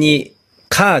many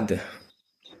card,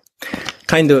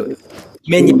 kind of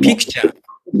many picture,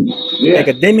 like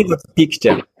a demigod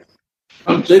picture.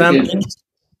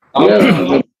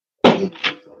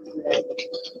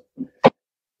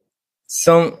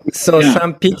 Some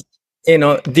some picture,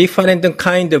 different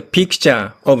kind of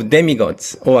picture of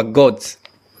demigods or gods.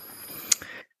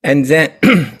 And then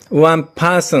one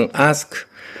person asked,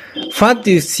 "What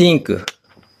do you think?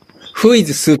 Who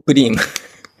is supreme?"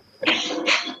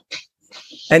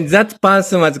 And that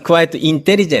person was quite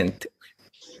intelligent.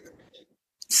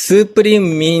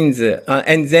 Supreme means,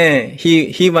 and then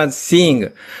he was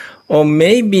saying, or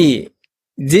maybe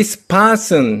this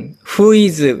person who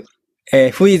is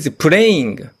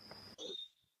praying,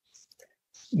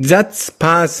 that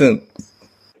person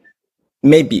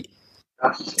maybe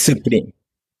supreme.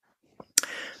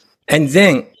 And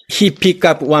then he picked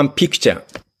up one picture.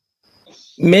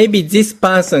 Maybe this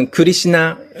person,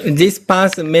 Krishna, this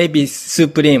person may be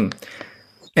supreme.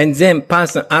 And then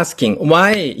person asking,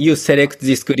 why you select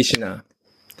this Krishna?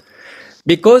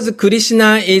 Because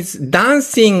Krishna is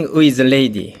dancing with a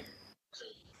lady.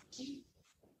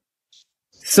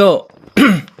 So,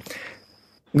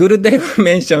 Gurudev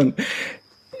mentioned,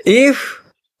 if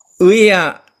we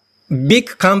are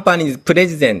big company's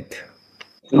president,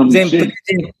 then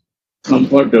president,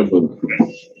 comfortable.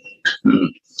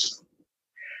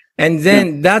 and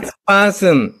then that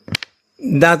person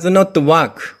does not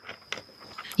work,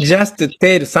 just to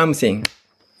tell something,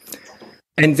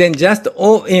 and then just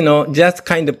just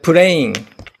kind of playing,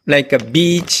 like a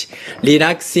beach,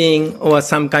 relaxing, or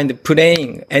some kind of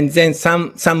playing, and then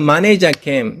some manager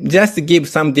came, just to give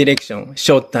some direction,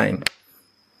 short time.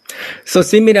 So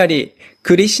similarly,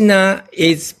 Krishna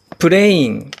is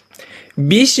praying.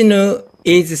 Vishnu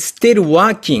is still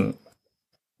working,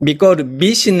 because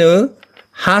Vishnu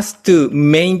has to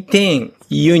maintain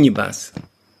universe.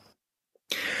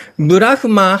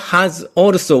 Brahma has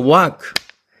also work.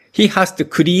 He has to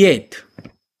create.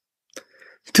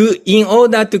 In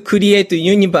order to create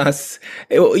universe,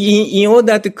 in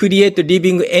order to create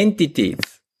living entities,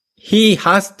 he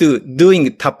has to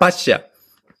doing tapasya,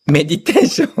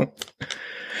 meditation.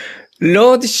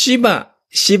 Lord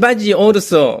Shivaji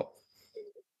also,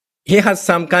 he has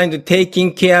some kind of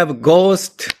taking care of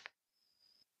ghost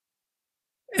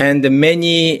and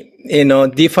many,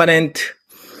 different,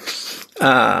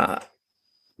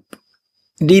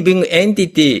 living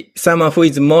entity, someone who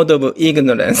is mode of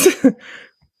ignorance.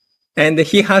 And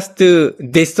he has to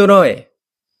destroy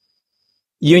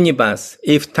universe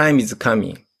if time is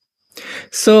coming.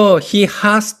 So he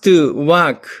has to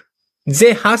work.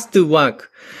 They has to work.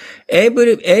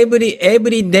 Every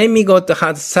demigod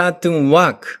has certain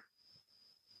work.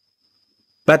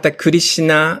 But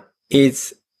Krishna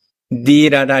is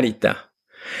Dhira Lalita.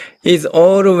 He's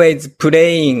always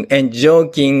playing and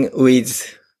joking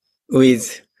with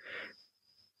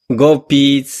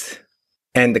gopis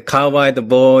and cowherd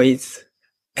boys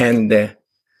and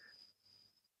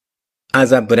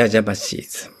other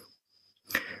Brajavasis.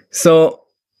 So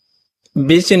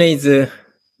Vishnu is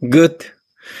good,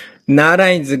 Nara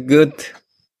is good,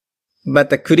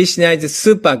 but Krishna is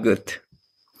super good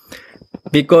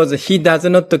because he does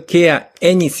not care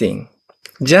anything.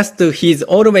 Just he's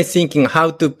always thinking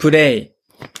how to play,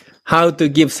 how to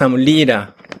give some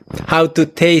lila, how to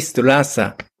taste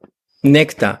rasa,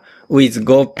 nectar with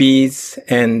gopis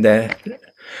and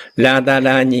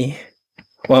Radharani,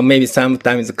 or maybe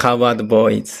sometimes cowherd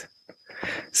boys.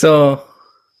 So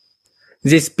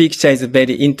this picture is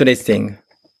very interesting.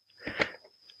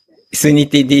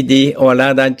 Suniti Didi or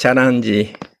Radha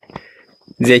Charanji,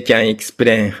 they can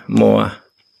explain more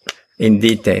in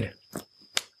detail.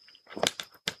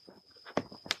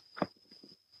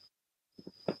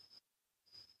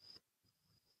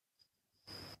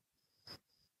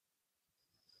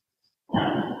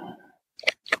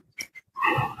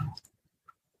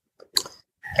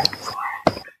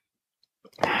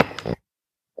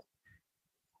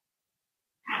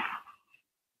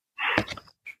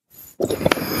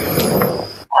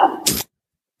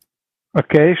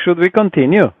 Okay, should we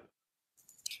continue?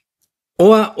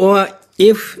 Or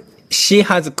if she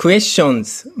has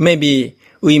questions, maybe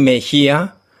we may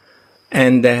hear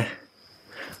and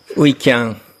we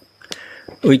can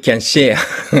share.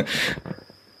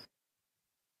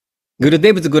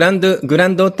 Gurudev's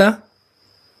granddaughter?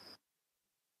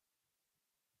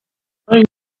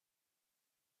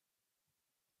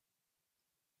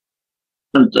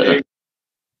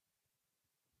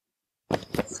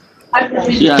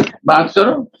 Yeah, baat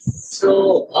karo.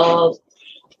 So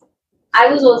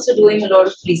I was also doing a lot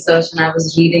of research and I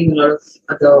was reading a lot of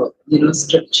other,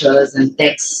 scriptures and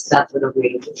texts that were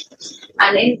available.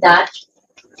 And in that,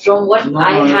 from what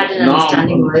I had an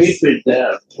understanding was,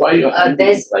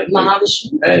 there's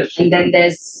Mahavishnu, Yes. and then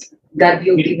there's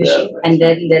Garbhyoti Vishnu, and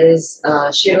then there is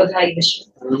Shirodhai Vishnu.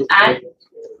 And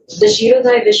the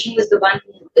Shirodhai Vishnu is the one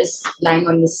who is lying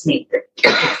on the snake.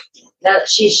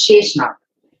 She's Sheshnath.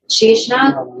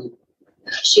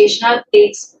 Sheshnath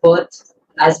takes birth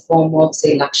as form of,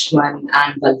 say, Lakshman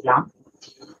and Balram.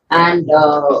 And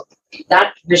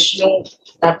that Vishnu,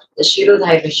 that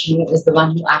Shirodhai Vishnu is the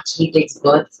one who actually takes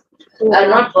birth.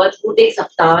 Not birth, who takes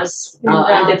avatars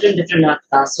and different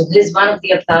avatars. So one of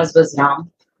the avatars was Ram.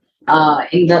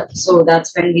 So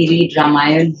that's when we read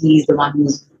Ramayana, he's the one who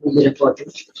we refer to.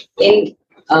 In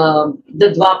the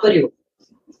Dwapar Yuga,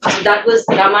 that was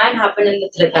Ramayana happened in the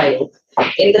Treta Yuga.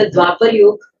 In the Dwapar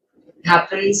Yuga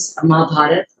happens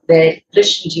Mahabharata, where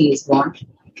Krishna ji is born,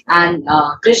 and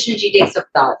Krishna ji takes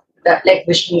avatar, like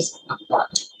Vishnu's avatar,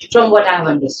 from what I have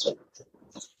understood.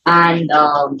 And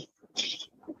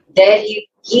there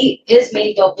his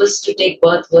main purpose to take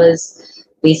birth was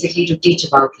basically to teach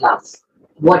about love,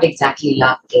 what exactly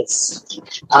love is,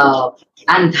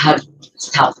 and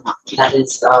dharma, that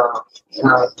is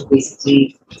to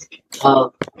basically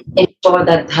ensure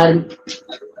that dharma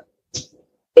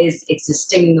is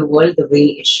existing in the world the way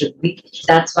it should be.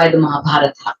 That's why the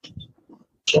Mahabharata happened.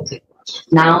 Okay.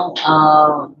 Now,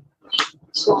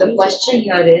 so the question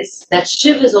here is that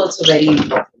Shiv is also very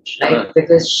important, right?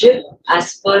 Because Shiv,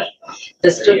 as per the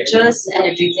scriptures and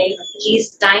everything,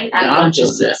 he's time and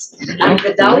consciousness. And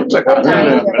without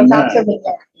time,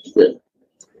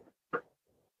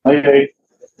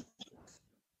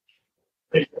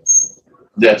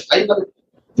 Yes.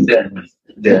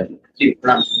 There.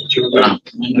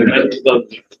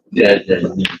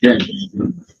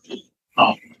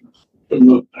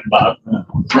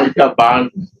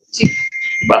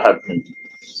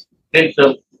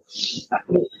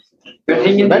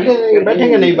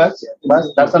 बैठेंगे नहीं, बस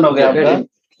दर्शन हो गया आपका।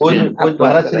 कुछ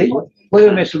महाराज श्री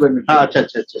हाँ, अच्छा,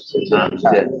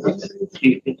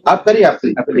 आप करिए,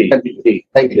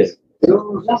 thank you.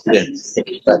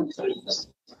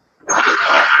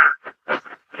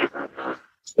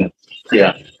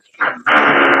 Yeah.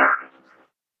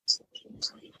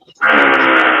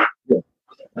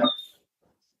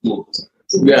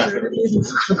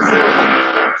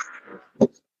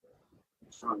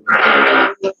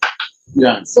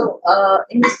 Yeah. So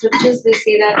in the scriptures they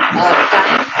say that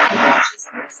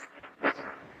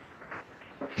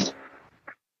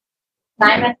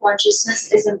time and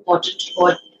consciousness is important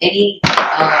for any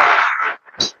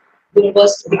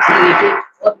universe to be created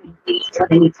or maintained or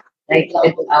anything. Right?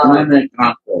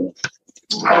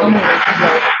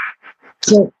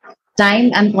 So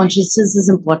time and consciousness is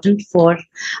important for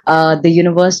the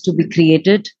universe to be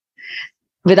created.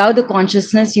 Without the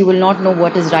consciousness, you will not know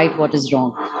what is right, what is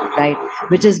wrong, right?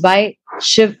 Which is why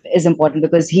Shiv is important,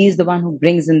 because he is the one who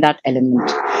brings in that element.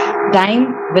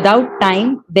 Time, without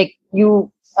time,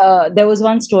 there was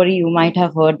one story you might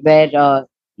have heard where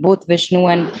both Vishnu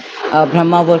and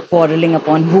Brahma were quarreling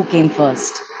upon who came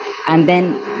first. And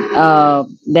then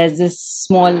there's this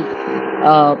small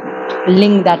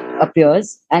ling that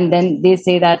appears, and then they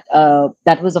say that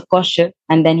that was of course Shiv.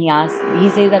 And then he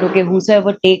says that, okay,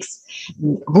 whosoever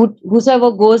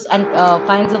goes and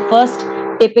finds the first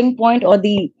tipping point, or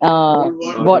the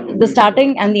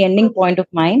starting and the ending point of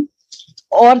mine,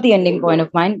 or the ending point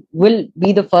of mine, will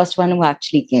be the first one who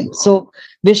actually came. So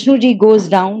Vishnu ji goes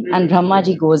down and Brahma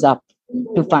ji goes up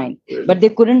to find, but they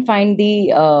couldn't find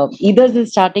the either the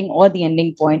starting or the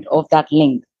ending point of that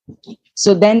link.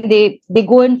 So then they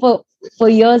go in for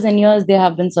years and years. They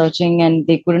have been searching and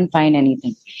they couldn't find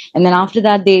anything. And then after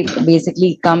that, they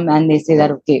basically come and they say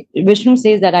that, okay, Vishnu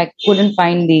says that I couldn't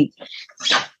find the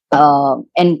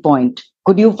end point.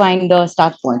 Could you find the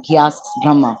start point? He asks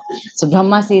Brahma. So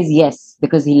Brahma says yes,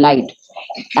 because he lied.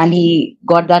 And he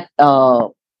got that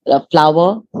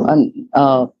flower,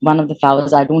 one of the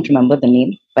flowers, I don't remember the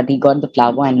name, but he got the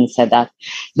flower and he said that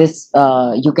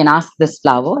you can ask this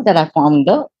flower that I found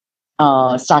the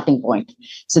starting point.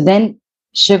 So then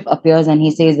Shiv appears and he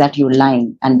says that you're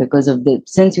lying, and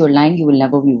since you're lying, you will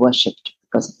never be worshipped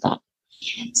because of that.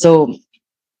 So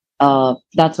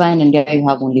that's why in India you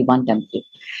have only one temple.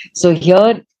 So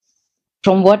here,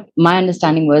 from what my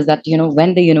understanding was, that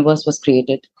when the universe was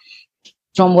created,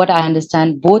 from what I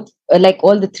understand, both like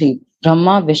all the three,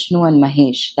 Brahma, Vishnu and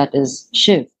Mahesh, that is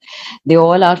Shiv, they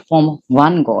all are form of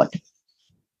one god,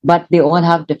 but they all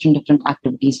have different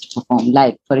activities to perform.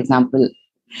 Like, for example,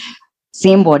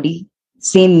 same body,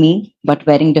 same me, but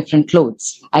wearing different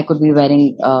clothes. I could be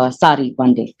wearing sari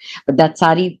one day, but that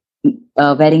sari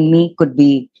wearing me could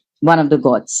be one of the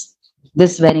gods.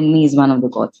 This wearing me is one of the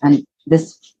gods, and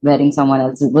this wearing someone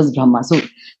else was Brahma. So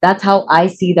that's how I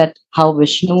see that how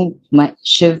Vishnu,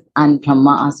 Shiv and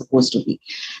Brahma are supposed to be.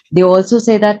 They also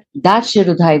say that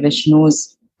Shirodhai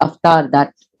Vishnu's avatar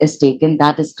that is taken,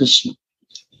 that is Krishna.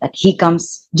 That he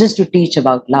comes just to teach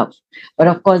about love. But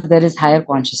of course, there is higher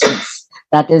consciousness.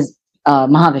 That is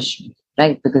Mahavishnu,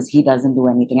 right? Because he doesn't do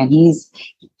anything. And he's,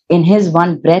 in his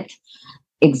one breath,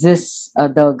 exists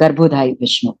the Garbhodhai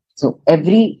Vishnu. So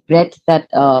every breath that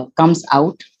comes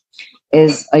out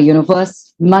is a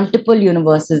universe, multiple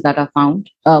universes that are formed.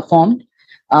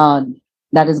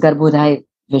 That is Garbhodhai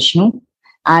Vishnu.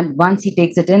 And once he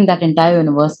takes it in, that entire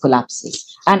universe collapses.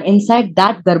 And inside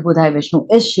that Garbhodhai Vishnu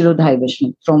is Shirodhai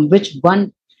Vishnu, from which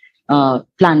one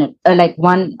planet,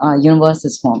 one universe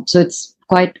is formed. So it's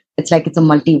like it's a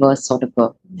multiverse sort of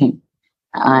a thing.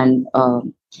 And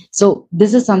so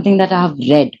this is something that I have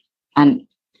read and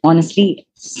honestly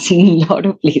seen a lot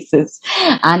of places.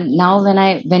 And now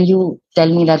when you tell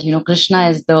me that, Krishna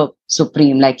is the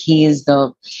supreme, like he is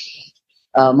the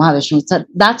Mahavishnu, so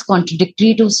that's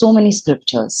contradictory to so many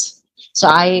scriptures. So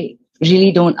I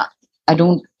really don't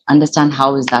understand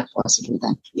how is that possible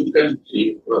then. You can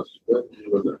see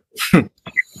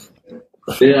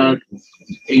they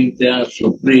are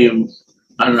supreme,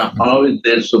 and how is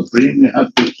they supreme, you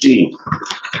have to see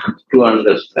to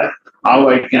understand. How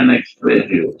I can explain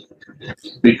you?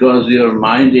 Because your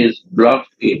mind is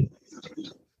blocked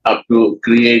up to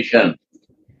creation.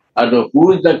 And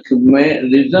who is the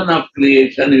reason of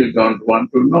creation you don't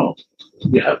want to know.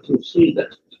 You have to see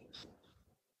that.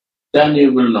 Then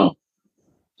you will know.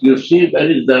 You see, where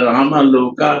is the Rama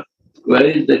Loka, where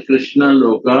is the Krishna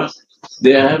Loka?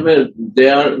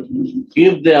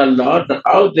 If they are Lord,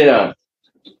 how they are?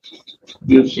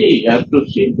 You see, you have to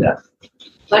see that.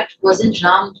 But wasn't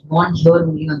Ram born here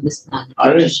only on this planet?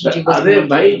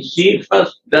 Bhai, see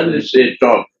first, then you say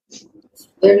talk.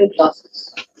 Where are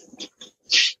glasses?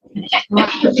 This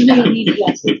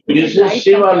is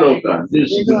Shiva Loka.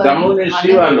 This down is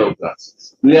Shiva Loka.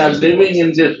 We are living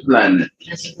in this planet.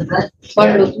 This is the...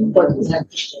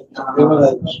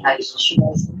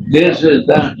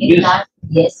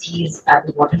 Yes, he is at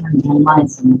the bottom and Brahma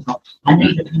is on the top. And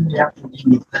in between there are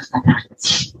 14 lokas that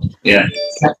happens. Yeah. At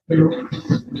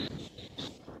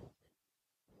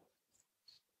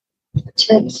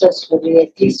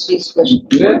least 3 questions.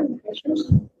 Yeah.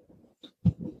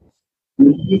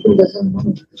 People doesn't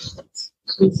know.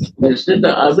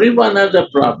 Everyone has a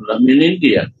problem in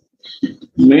India.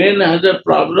 Men has a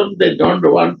problem, they don't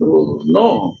want to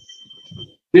know.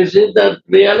 This is the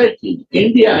reality.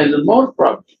 India has more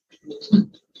problem.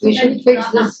 We should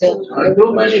fix this.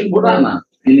 Too many Puranas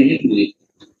in Hindi.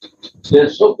 They're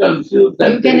so confused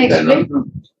that You can they explain? cannot know.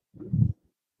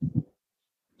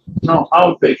 No,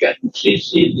 how they can see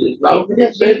this? How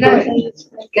they say this?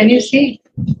 Can you see?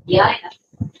 Yeah.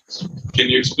 Can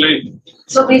you explain?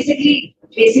 So basically,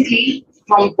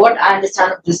 from what I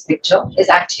understand of this picture, is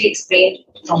actually explained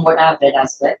from what I've read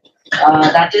as well.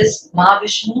 That is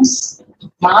Mahavishnu's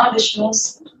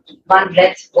one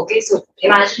breath. Okay, so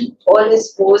imagine all his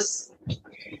pores.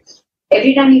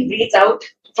 Every time he breathes out,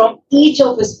 from each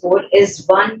of his pores is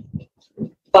one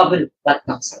bubble that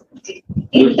comes out. Okay?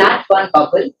 In that one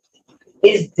bubble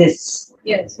is this.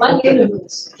 Yes, one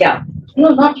universe. Yeah. No,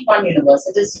 not one universe.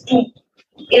 It is two.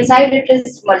 Inside it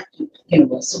is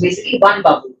multi-universe. So basically one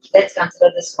bubble. Let's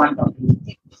consider this one bubble.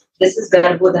 This is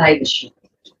Garbhodaya Vishnu.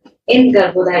 In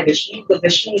Garbhodaya Vishnu, the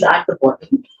Vishnu is at the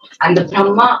bottom and the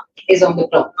Brahma is on the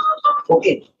top.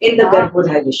 Okay. In the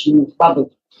Garbhodaya Vishnu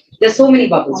bubble. There's so many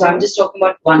bubbles. So I'm just talking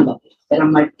about one bubble. There are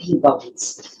multi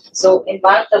bubbles. So in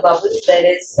one of the bubbles there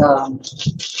is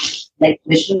like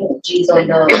Vishnu Ji is on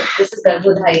the, this is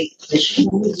Garbhodaya Vishnu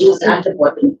who is at the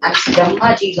bottom and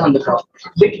Brahma Ji is on the top.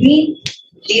 Between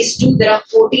these two there are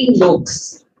 14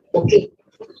 loks. Okay.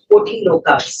 14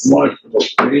 lokas.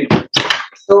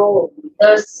 So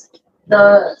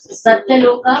the Satya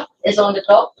Loka is on the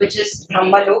top, which is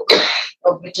Brahma Lok,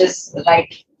 which is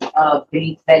right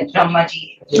beneath where Brahma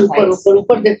Ji resides. No,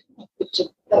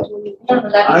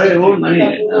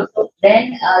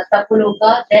 then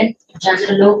Tapuloka, then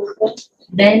Chandralok,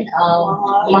 then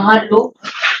Mahalok,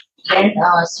 then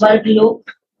Swarglok,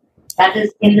 that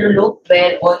is Indralok,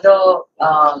 where all the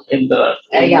Indradev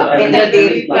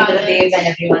and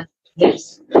everyone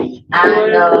lives. And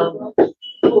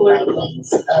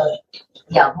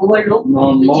Bhuvalok,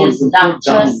 which is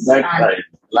Rakshas and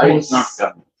Light's not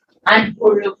coming.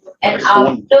 And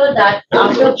after that,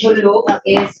 after Bhullok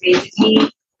is basically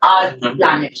our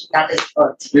planet, that is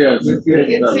Earth. Yes, It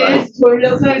says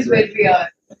Bhuloka is where we are.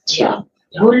 Yeah.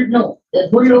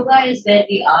 Bhuloka is where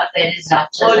we are, where is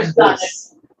Rakshas and Ghats.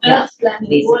 Yeah,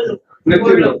 basically.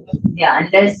 Yeah,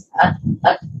 and there's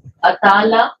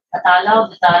Atala,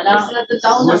 Vitala.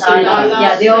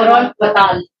 Yeah, they are all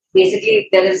Patal. Basically,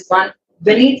 there is one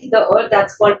beneath the earth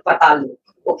that's called Patal.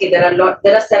 Okay, there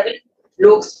are 7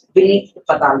 loks beneath the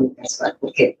Patal as well.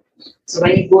 Okay, so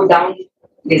when you go down,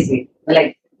 basically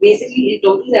in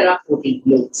total there are 14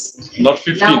 loks. Not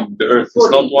 15. Now, the Earth is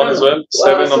 14, not one as well.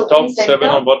 7 so on top, in center, 7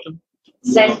 on bottom.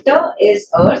 Center is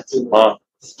Earth.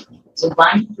 So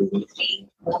 1, 2, 3,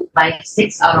 4, 5,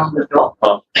 6 are on the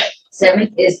top.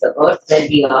 7 is the Earth where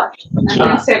we are. And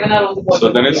then 7 are on the bottom.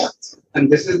 So then it's and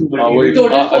this is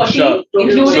total 14,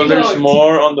 including so there's the Earth.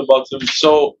 more on the bottom.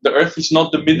 So the Earth is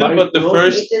not the middle, but the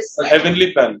first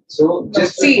heavenly planet. So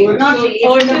just See, not really.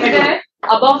 Earth is there.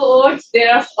 Above Earth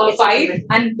there are 5,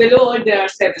 and below Earth there are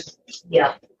 7.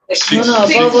 Yeah. No,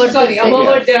 above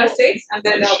Earth there are 6, and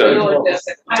then below Earth there are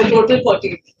 7. So total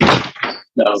 14.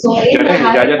 So in the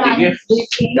higher planets, we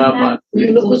think that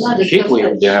ठीक हुई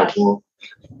है जहाँ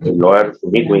lawyer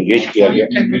उन्हीं को engage किया गया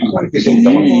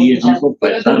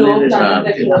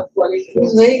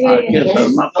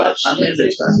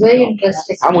Very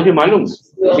interesting. हाँ मुझे मालूम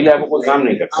इसलिए आपको कोई काम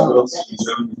नहीं करता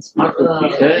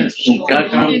क्या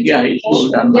काम किया है इसको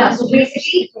yeah, so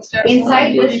basically inside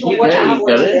this what I have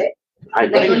today, और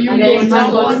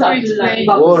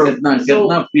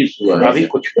कितना पीस हुआ है अभी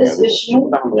कुछ this Vishnu,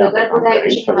 the Garbhodaya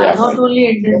Vishnu, not only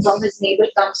Indian from his navel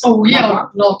comes from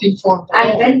Brahma. not informed.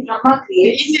 And when Brahma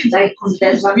creates, like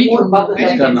there's one more bubble.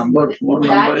 इसका number phone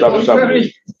number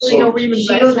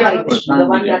Shirodhaya Vishnu, the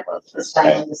one that was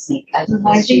lying on the snake. I think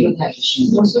that's Shirodhaya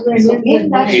Vishnu. So in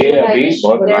that ये अभी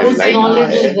बहुत there is line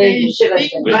knowledge है is very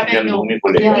Shirodhaya. विश्व जन्मभूमि को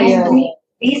लेकर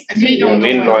These three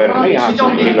main lawyer में यहाँ से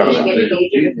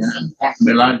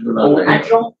मिला जुला and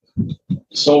from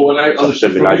So when I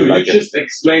understood from you, you just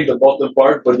explained the bottom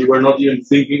part, but you were not even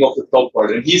thinking of the top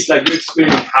part. And he's like, you explain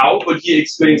how, but he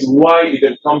explains why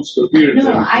it comes to appearance.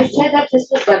 No, I said that this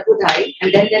was Garbhodaya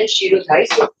and then there is Shirodhaya.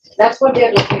 So that's what they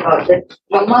are talking about. That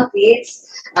Brahma creates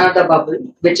another bubble,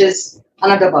 which is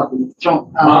another bubble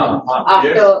from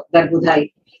after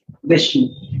Garbhodaya Vishnu.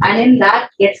 And in that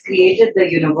gets created the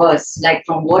universe, like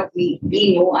from what we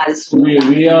know as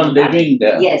we are living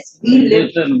there. Yes, we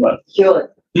live here.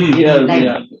 Here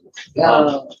Like, we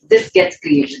are. This gets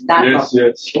created. That Yes, bubble.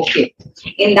 yes. Okay.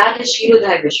 In that is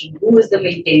Shirodhaya Vishnu, who is the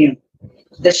maintainer.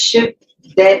 The Shiv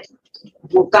that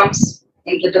who comes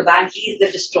in the Bhagavan, he is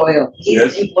the destroyer. He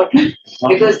is important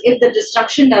because if the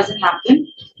destruction doesn't happen,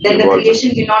 then the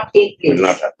creation cannot take place.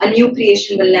 A new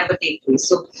creation will never take place.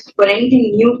 So for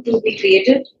anything new to be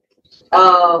created,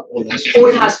 old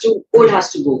has to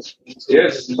go.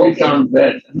 Yes, we can't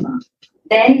bet.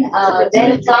 Then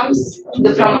comes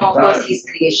the from of course his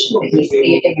creation. He's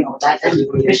creating and all that. And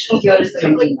Vishnu here is the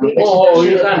maintainer. Oh,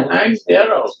 you can hang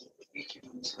there also.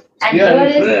 And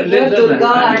here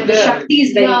Durga and the Shakti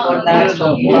is very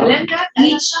important.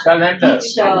 Each Calendar.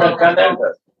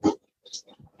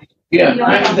 Yeah,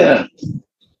 hang there.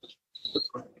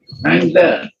 Hang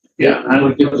there. Yeah,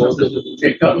 and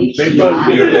take up paper.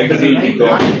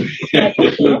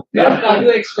 How do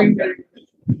you explain that?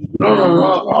 No.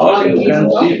 All you can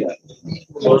see that.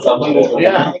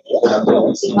 Yeah.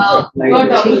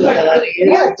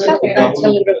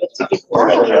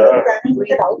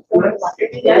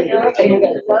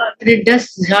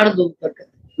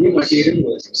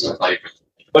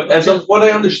 But as of what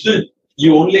I understood,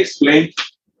 you only explained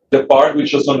the part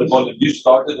which was on the bottom. You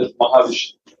started at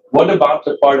Mahavishnu. What about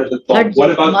the part at the top?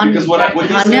 What about, because what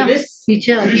you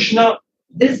said, Krishna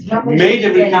made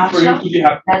everything for you to be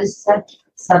happy. That is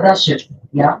Sadashiv.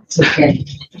 Yeah, okay.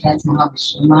 That's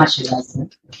Mahashiva.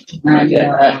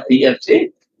 Yes,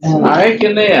 see? I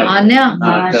can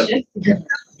Mahashiv.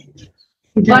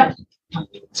 But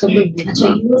so you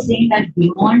were saying that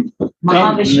beyond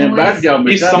Mahavishnu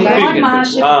is something.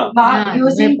 You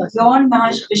were saying beyond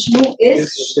Mahavishnu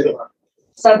is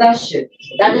Sadashiv.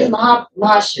 That is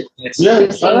Mahashiv.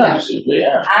 Sadashiv,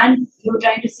 yeah. And you were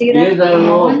trying to say that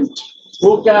beyond.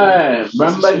 वो क्या है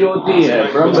ब्रह्म ज्योति है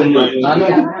ब्रह्म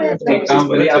ज्योति एक काम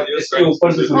करिए आप इसके ऊपर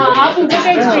से आप ऊपर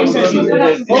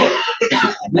का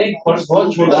नहीं बहुत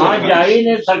छोटा वहाँ जा ही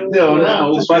नहीं सकते हो ना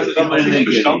ऊपर समझने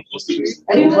के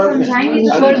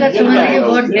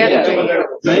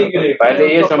पहले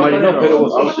ये समझ लो फिर वो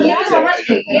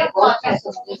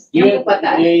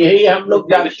यही हम लोग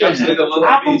जानते हैं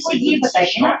आप हमको ये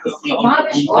बताइए ना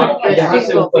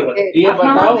ये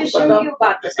बताओ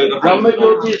ब्रह्म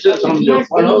ज्योति से समझो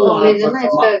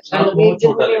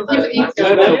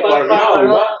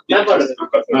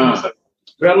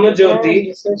Brahma Jyoti,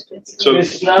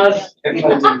 Krishna's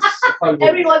effulgence.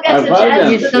 Everyone gets a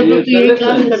chance. Yes,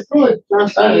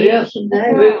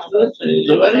 it's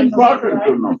very important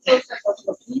to know.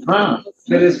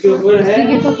 फिर इसके ऊपर है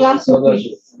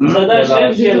Can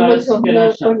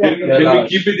we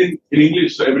keep it in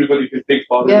English so everybody can take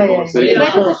part?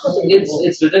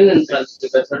 It's written in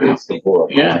Sanskrit. That's what it's saying.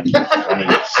 Yeah.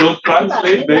 So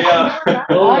translate there.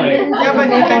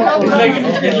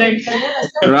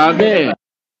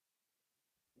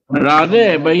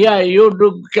 Radhe, bhaiya, you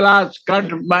do class, cut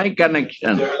my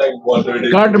connection.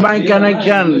 Cut my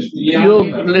connection.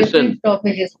 You listen.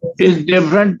 It's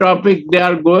different topic they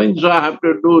are going, so I have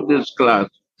to do this class.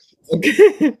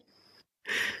 Okay.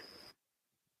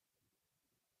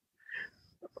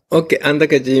 Okay,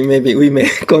 Andakaji, maybe we may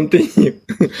continue.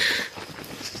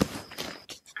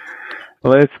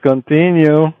 Let's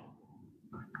continue.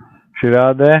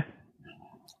 Shirade.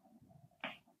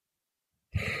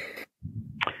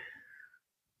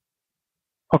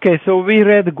 Okay, so we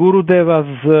read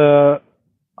Gurudeva's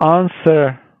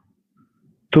answer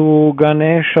to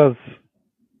Ganesha's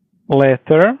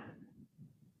letter,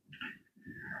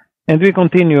 and we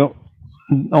continue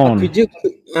on. Could you,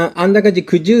 Andakaji,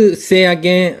 could you say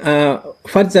again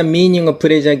what's the meaning of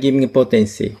pleasure giving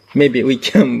potency? Maybe we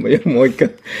can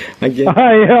Moika again.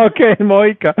 Yeah, okay,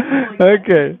 Moika.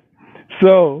 Okay,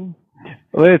 so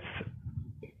let's.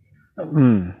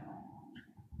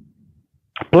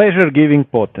 Pleasure-giving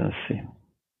potency.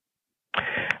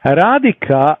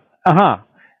 Radhika,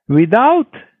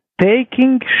 without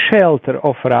taking shelter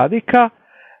of Radhika,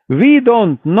 we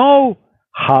don't know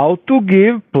how to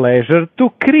give pleasure to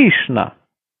Krishna.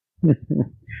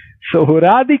 So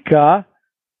Radhika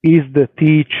is the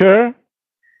teacher,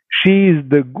 she is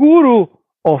the guru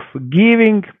of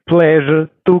giving pleasure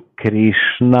to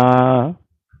Krishna.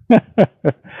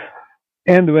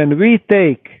 And when we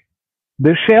take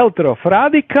the shelter of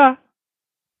Radhika,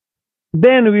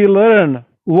 then we learn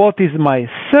what is my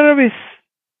service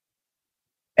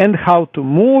and how to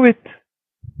move it.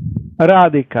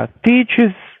 Radhika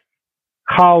teaches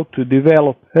how to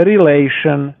develop a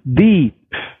relation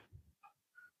deep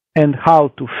and how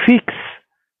to fix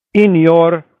in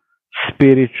your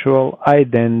spiritual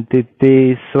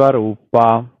identity,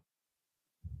 Swarupa.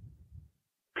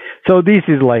 So this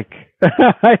is like,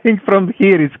 I think from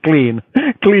here it's clear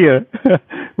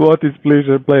what is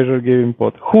pleasure-giving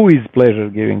potency. Who is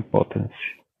pleasure-giving potency?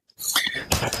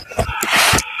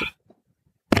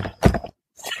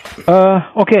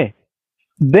 Okay,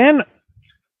 then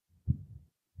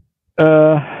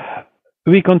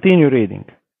we continue reading.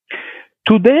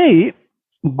 Today,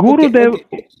 Gurudev.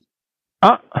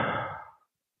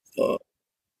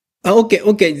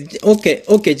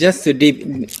 Okay. Just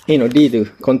read,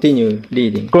 continue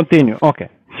reading. Continue. Okay.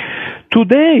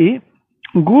 Today,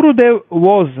 Gurudev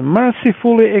was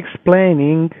mercifully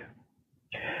explaining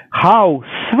how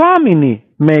Swamini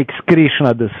makes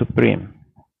Krishna the Supreme.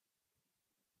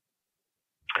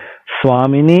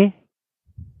 Swamini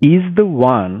is the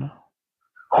one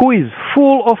who is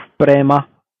full of prema,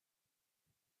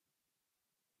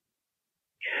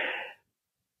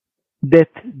 that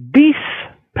this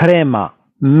prema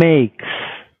makes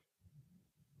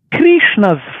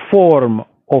Krishna's form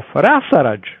of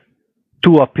Rasaraj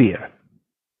to appear.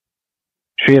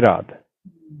 Shirad.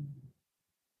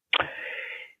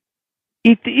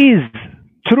 It is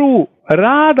through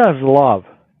Radha's love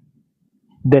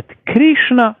that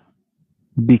Krishna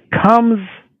becomes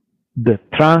the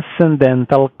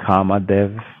transcendental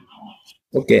Kamadev.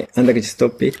 Okay, and I can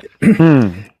stop it.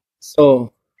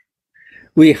 So,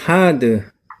 we had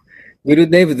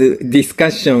Gurudev's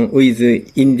discussion with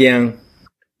Indian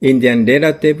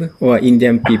relative or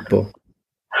Indian people.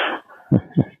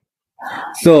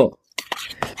 So,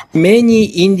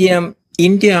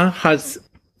 India has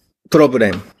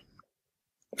problem.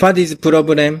 What is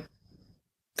problem?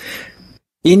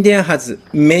 India has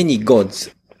many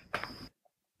gods.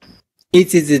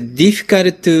 It is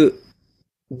difficult to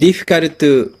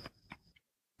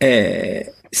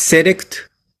select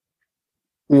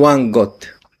one god.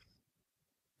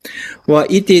 Or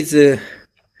it is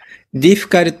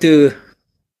difficult to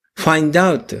find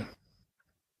out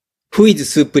who is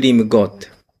supreme god.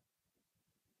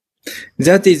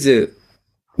 That is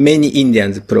many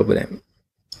Indians' problem.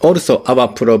 Also our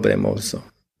problem also.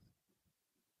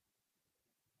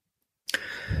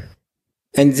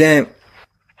 And then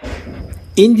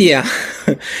India,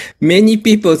 many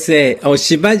people say, oh,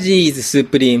 Shivaji is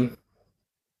supreme.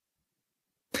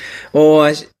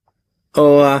 Or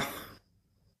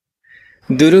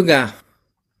Durga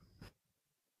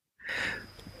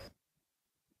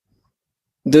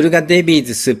Devi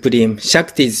is supreme,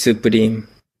 Shakti is supreme,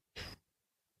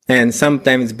 and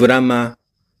sometimes Brahma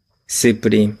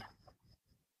supreme.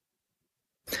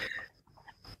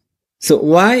 So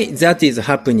why that is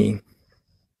happening?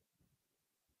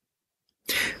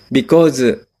 Because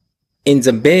in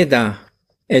the Veda,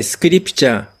 a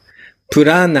scripture,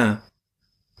 Purana,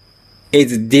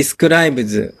 it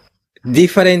describes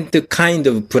different kind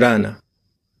of Purana.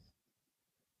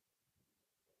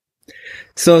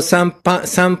 So some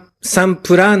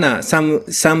Purana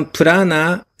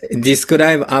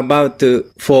describe about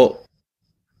for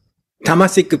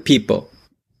Tamasic people.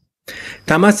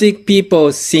 Tamasic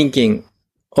people thinking,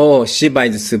 oh, Shiva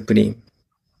is supreme.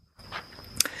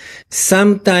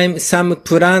 Sometimes some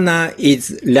Purana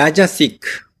is Rajasic.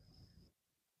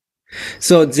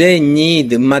 So they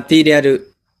need material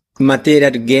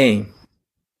gain.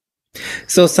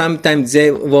 So sometimes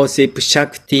they worship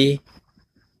Shakti,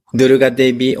 Durga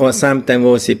Devi, or sometimes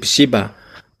worship Shiva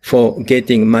for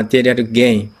getting material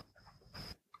gain.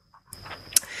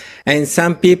 And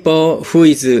some people who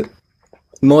is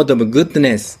mode of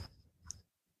goodness,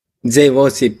 they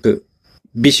worship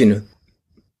Vishnu.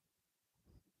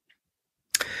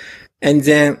 And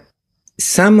then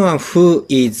someone who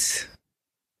is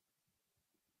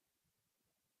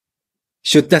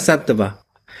Shuddha Sattva,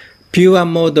 pure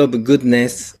mode of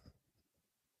goodness,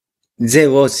 they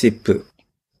worship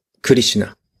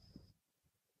Krishna.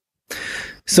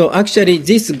 So actually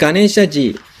this Ganesha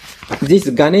Das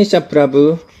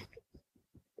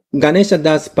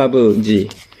Prabhu ji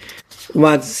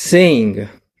was saying,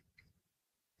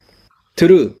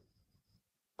 true,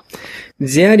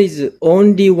 there is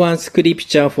only one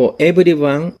scripture for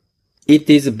everyone, it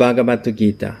is Bhagavad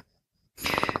Gita.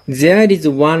 There is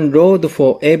one road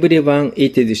for everyone,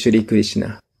 it is Shri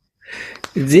Krishna.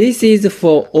 This is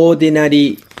for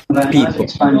ordinary people.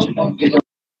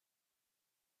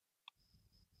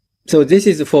 So this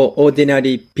is for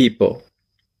ordinary people.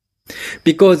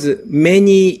 Because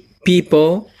many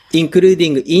people,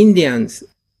 including Indians,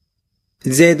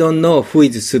 they don't know who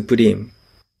is supreme.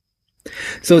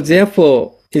 So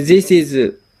therefore, this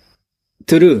is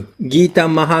true. Gita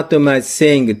Mahatma is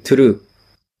saying true.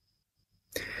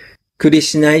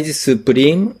 Krishna is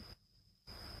supreme,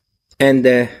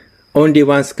 and only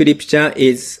one scripture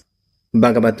is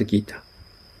Bhagavad Gita.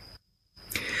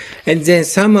 And then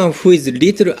someone who is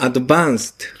little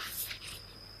advanced,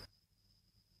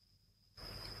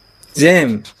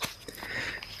 then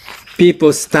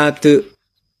people start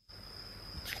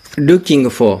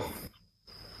looking for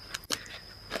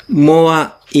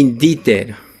more in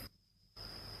detail.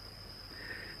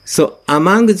 So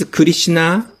among the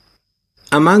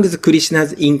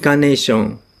Krishna's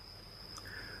incarnation,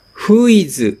 who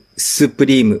is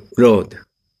Supreme Lord?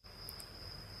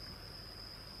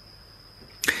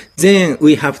 Then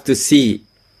we have to see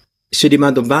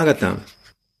Srimad Bhagavatam.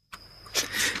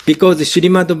 Because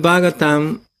Srimad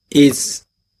Bhagavatam is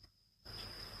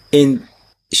in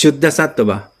Shuddha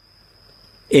Sattva,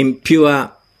 in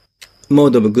pure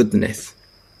mode of goodness.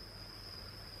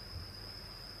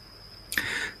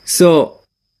 So,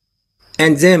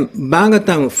 and then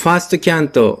Bhagavatam first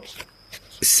canto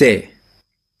say,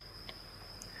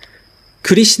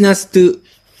 Krishnastu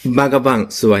Bhagavan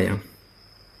Swayam.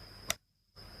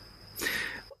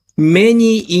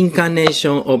 Many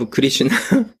incarnation of Krishna,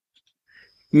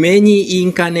 many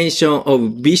incarnation of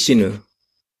Vishnu,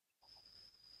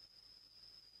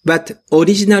 but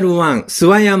original one,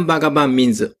 Swayam Bhagavan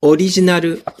means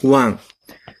original one,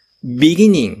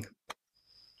 beginning.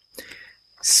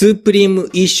 Supreme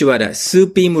Ishvara,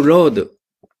 Supreme Lord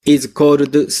is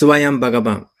called Swayam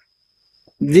Bhagavan.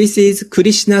 This is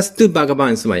Krishnastu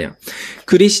Bhagavan Swayam.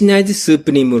 Krishna is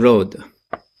Supreme Lord.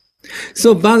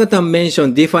 So Bhagavatam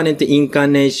mentioned different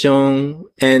incarnation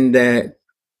and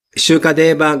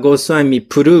Shukadeva Goswami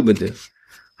proved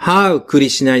how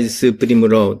Krishna is Supreme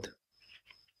Lord.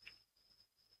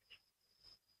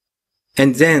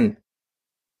 And then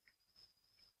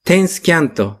 10th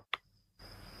canto,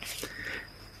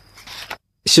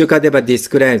 Shukadeva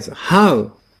describes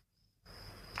how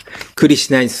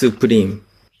Krishna is supreme.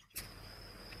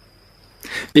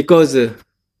 Because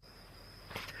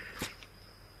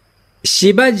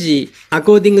Shivaji,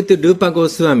 according to Rupa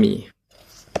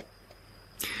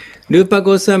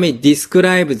Goswami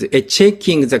describes a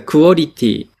checking the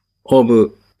quality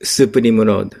of Supreme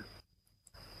Lord.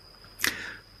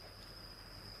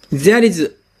 There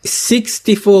is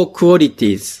 64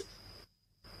 qualities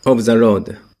of the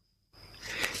Lord.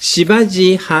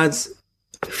 Shivaji has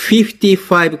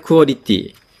 55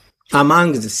 qualities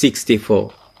among the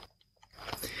 64.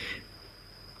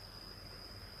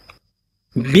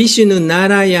 Vishnu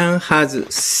Narayan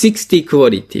has 60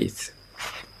 qualities.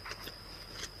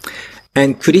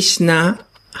 And Krishna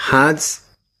has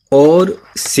all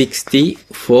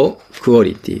 64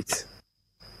 qualities.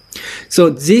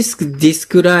 So this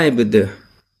described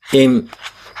in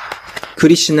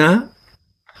Krishna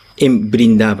in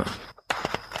Vrindavan.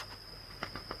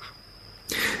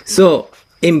 So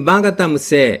in Bhagavatam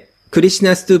say,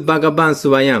 Krishnastu Bhagavan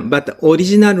Swayam, but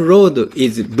original Lord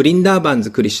is Vrindavan's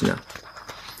Krishna.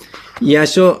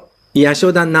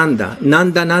 Yashoda Nanda,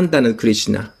 Nanda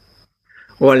Krishna,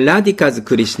 or Radhika's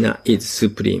Krishna is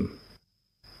supreme.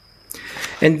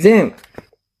 And then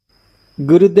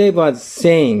Gurudev was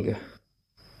saying,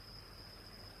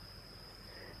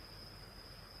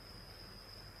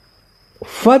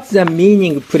 what's the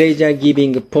meaning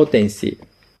pleasure-giving potency?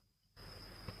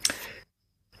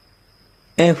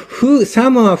 And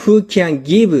someone who can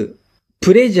give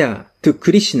pleasure to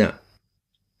Krishna,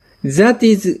 that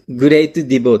is great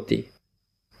devotee.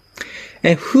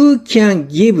 And who can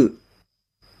give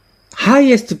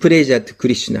highest pleasure to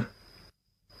Krishna,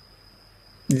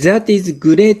 that is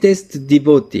greatest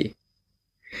devotee.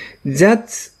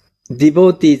 That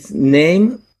devotee's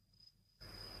name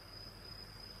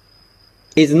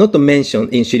is not mentioned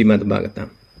in Srimad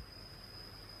Bhagavatam.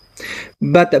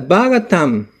 But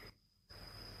Bhagavatam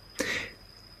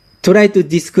try to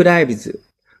describe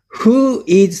who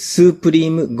is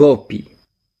supreme gopi,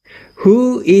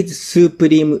 who is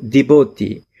supreme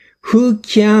devotee, who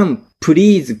can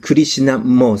please Krishna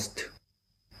most.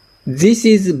 This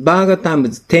is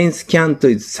Bhagavatam's 10th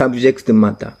canto's subject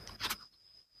matter.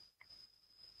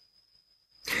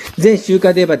 Then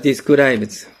Shukadeva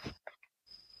describes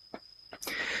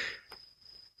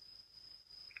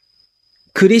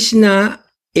Krishna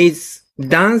is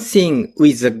dancing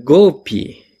with a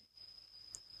gopi.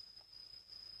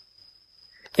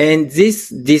 And this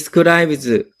describes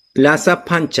Rasa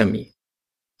Panchami.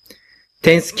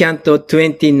 10th canto,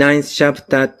 29th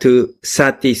chapter to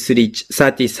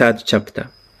 33rd chapter.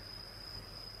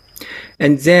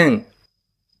 And then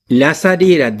Rasa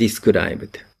Lila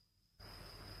described.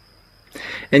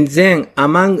 And then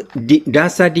among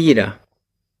Rasa Lila,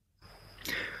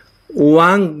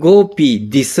 one gopi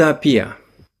disappeared.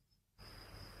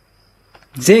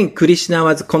 Then Krishna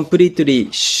was completely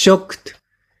shocked.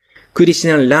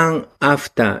 Krishna ran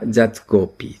after that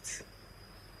gopis.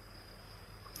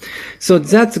 So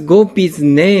that gopi's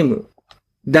name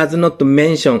does not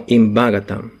mention in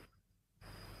Bhagavatam.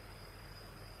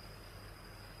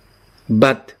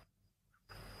 But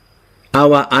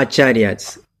our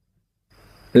acharyas,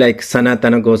 like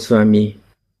Sanatana Goswami,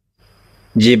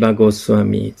 Jiva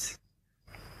Goswamis,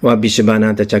 or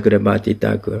Vishvanatha Chakrabarti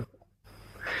Thakur.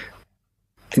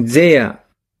 They are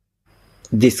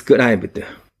described.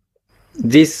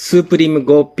 This Supreme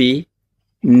Gopi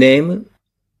name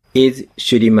is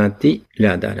Srimati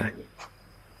Radharani.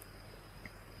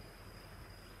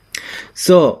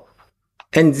 So,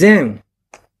 and then,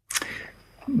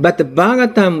 but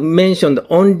Bhagavatam mentioned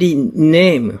only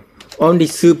name, only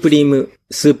supreme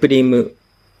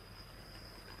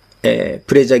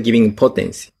pleasure-giving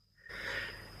potency.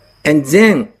 And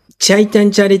then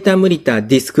Chaitanya Charitamrita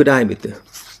described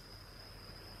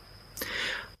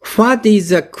what is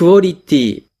the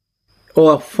quality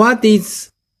or what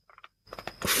is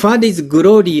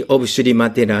glory of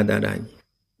Srimati Radharani.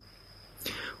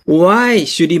 Why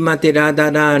Srimati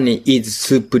Radharani is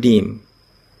supreme?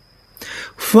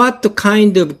 What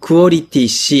kind of quality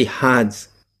she has?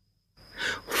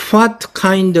 What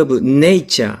kind of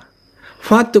nature?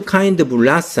 What kind of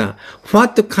rasa?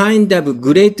 What kind of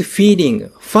great feeling?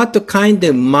 What kind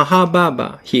of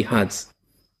Mahabhava he has?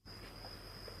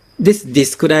 This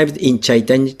described in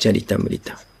Chaitanya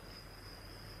Charitamrita.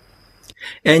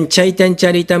 And Chaitanya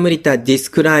Charitamrita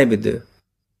described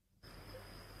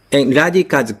and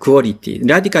Radhika's quality,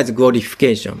 Radhika's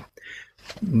glorification.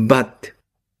 But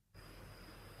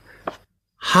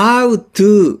how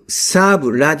to serve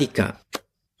Radhika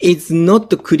is not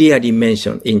clearly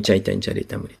mentioned in Chaitanya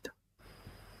Charitamrita.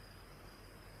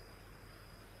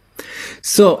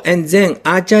 So, and then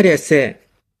Acharya said,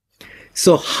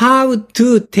 so how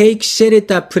to take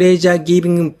shelter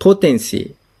pleasure-giving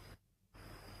potency?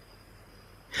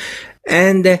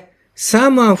 And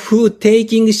someone who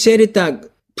taking shelter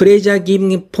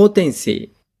pleasure-giving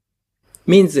potency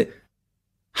means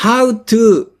how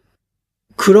to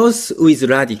cross with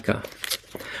Radhika,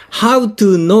 how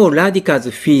to know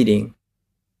Radhika's feeling.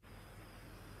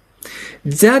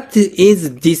 That is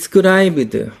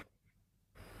described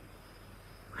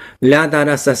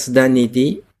Radharasa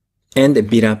Sudhanidhi and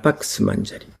Virapak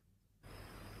Sumanjali.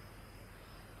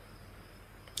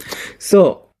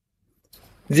 So,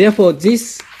 therefore,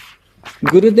 this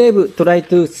Gurudev tried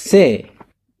to say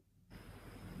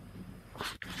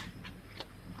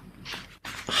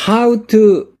how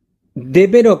to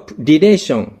develop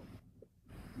relation.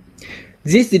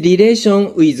 This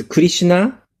relation with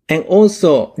Krishna and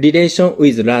also relation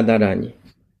with Radharani.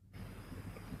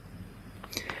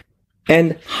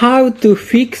 And how to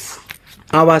fix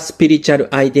our spiritual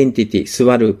identity,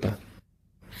 Swarupa.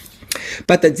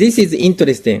 But this is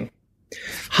interesting.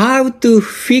 How to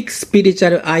fix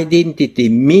spiritual identity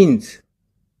means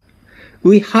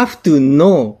we have to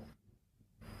know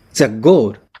the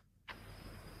goal.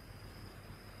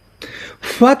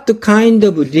 What kind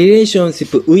of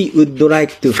relationship we would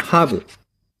like to have?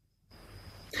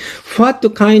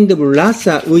 What kind of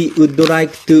rasa we would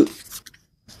like to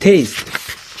taste?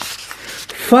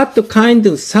 What kind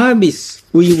of service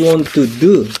we want to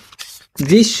do?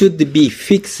 This should be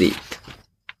fixed.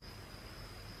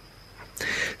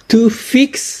 To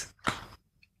fix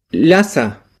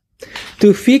rasa,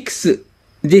 to fix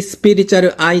this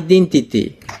spiritual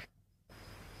identity,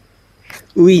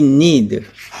 we need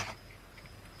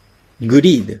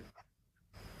greed.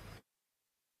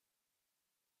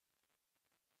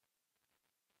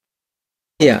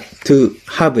 To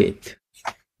have it.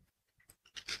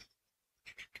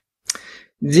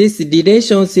 This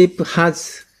relationship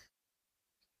has,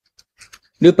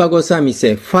 Rupa Goswami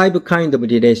said, 5 kinds of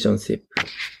relationship.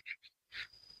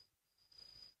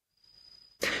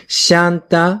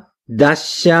 Shanta,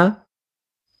 Dasya,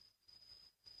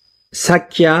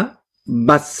 Sakya,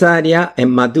 Vatsalya,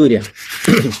 and Madhurya.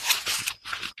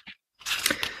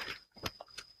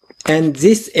 And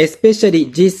this, especially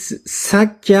this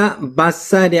Sakya,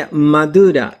 Vatsalya,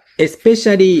 Madhurya,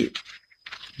 especially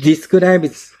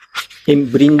describes in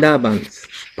Vrindavan's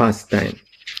pastime.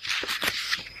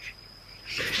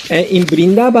 And in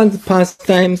Vrindavan's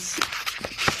pastimes,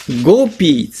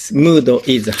 Gopi's mood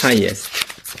is highest.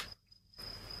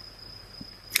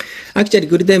 Actually,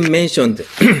 Gurudev mentioned,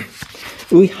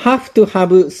 we have to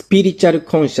have spiritual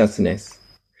consciousness.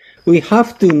 We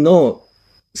have to know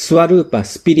Swarupa,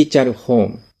 spiritual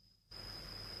home.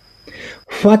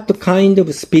 What kind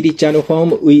of spiritual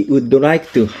home we would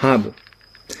like to have?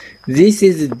 This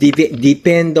is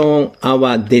depend on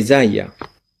our desire,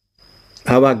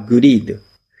 our greed.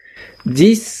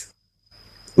 This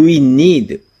we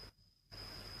need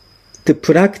to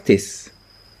practice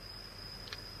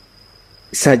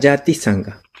Sajati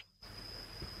Sangha.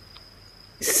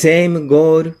 Same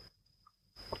goal,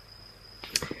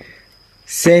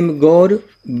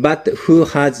 but who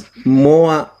has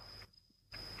more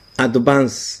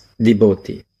advanced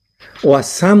devotee. or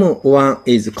someone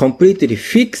is completely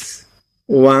fixed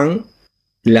one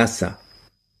rasa,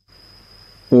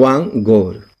 one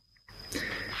goal.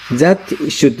 That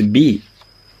should be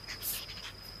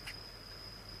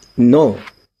no.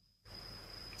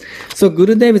 So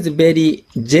Gurudev's very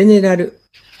general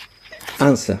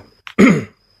answer.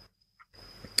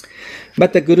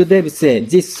 But Gurudev said,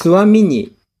 this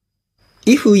Swamini,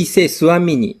 if we say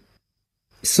Swamini,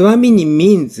 Swamini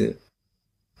means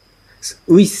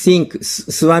we think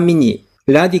Swamini,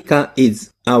 Radhika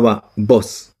is our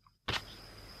boss.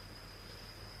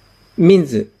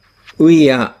 Means we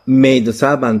are made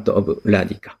servant of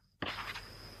Radhika.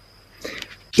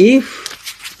 If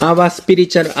our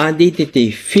spiritual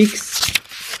identity fix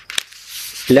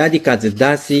Radhika's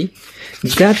dasi,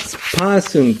 that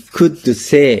person could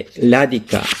say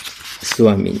Radhika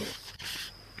Swamini.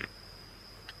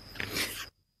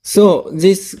 So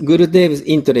this Gurudev is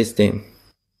interesting.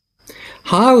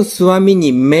 How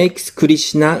Swamini makes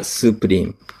Krishna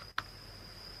supreme.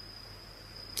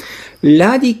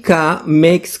 Radhika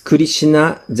makes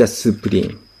Krishna the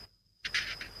supreme.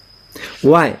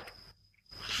 Why?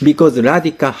 Because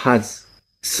Radhika has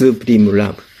supreme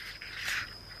love.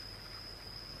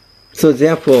 So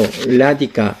therefore,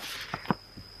 Radhika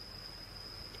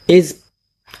is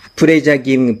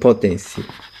pleasure-giving potency.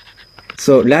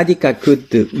 So Radhika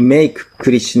could make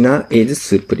Krishna is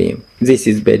supreme. This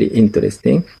is very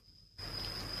interesting.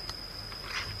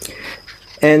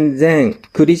 And then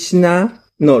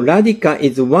Radhika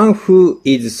is one who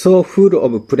is so full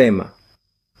of prema.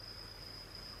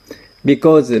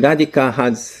 Because Radhika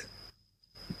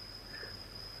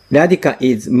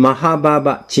is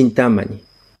Mahabhava Chintamani.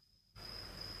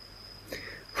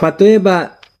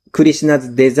 Whatever Krishna's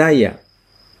desire,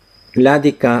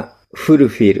 Radhika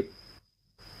fulfill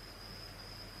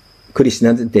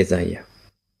Krishna's desire.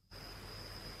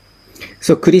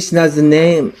 So Krishna's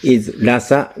name is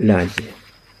Rasa Raja,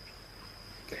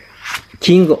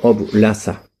 king of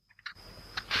Rasa.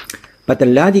 But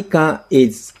Radhika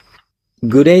is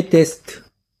greatest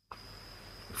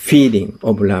feeling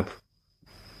of love.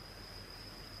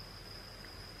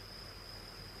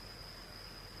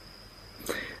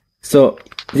 So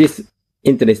this is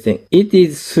interesting. It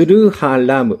is through her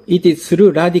love, it is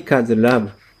through Radhika's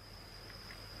love,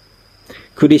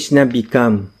 Krishna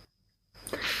become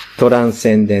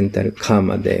transcendental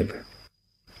Kamadev.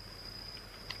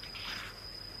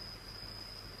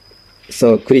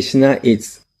 So Krishna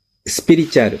is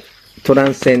spiritual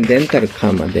transcendental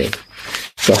Kamadev.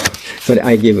 So sorry,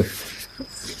 I give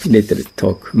little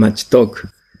talk, much talk.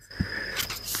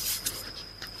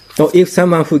 So if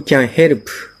someone who can help,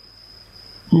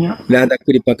 Radha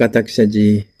Kripa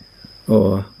Katakshaji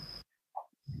or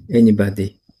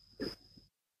anybody.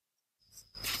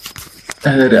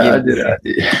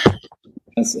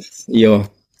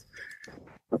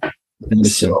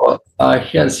 So I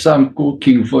had some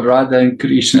cooking for Radha and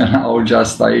Krishna now.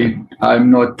 Just I'm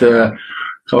not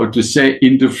how to say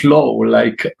in the flow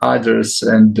like others,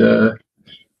 and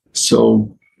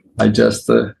so I just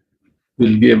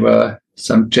will give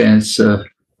some chance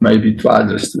maybe to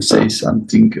others to say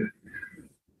something.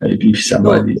 Maybe if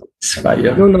somebody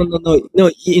inspire. No.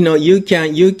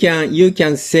 You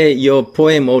can say your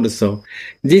poem also.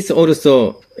 This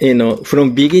also,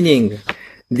 from beginning,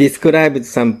 described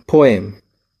some poem,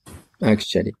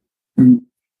 actually. You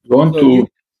want to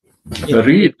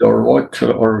read or what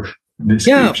or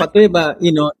description? Yeah, whatever,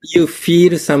 you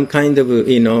feel some kind of,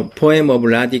 poem of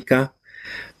Radhika,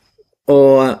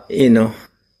 or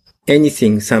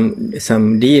anything,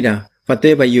 some leader,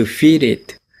 whatever you feel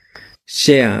it.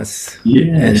 Shares.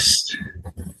 Yes.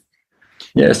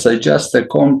 Yes, I just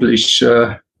accomplished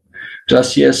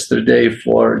just yesterday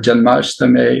for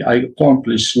Janmashtami. I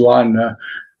accomplished one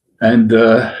and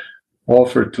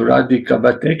offered to Radhika,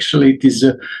 but actually it is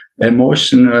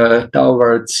emotion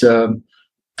towards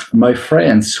my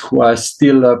friends who are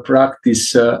still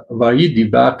practice Vaidhi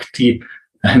Bhakti,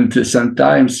 and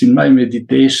sometimes in my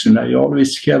meditation I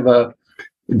always have a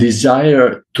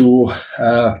desire to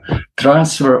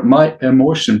transfer my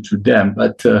emotion to them,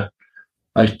 but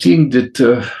I think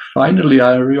that finally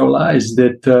I realized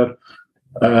that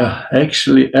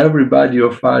actually everybody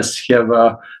of us have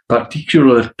a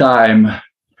particular time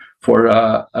for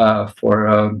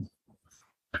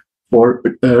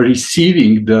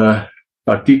receiving the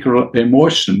particular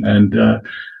emotion and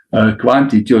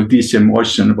quantity of this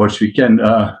emotion, which we can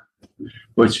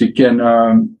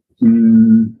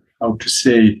how to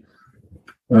say,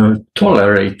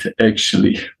 tolerate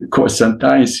actually, because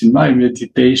sometimes in my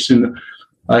meditation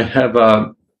I have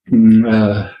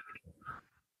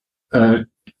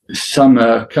some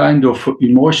kind of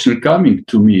emotion coming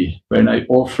to me when I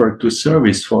offer to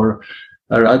service for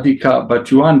Radhika,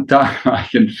 but one time I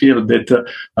can feel that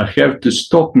I have to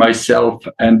stop myself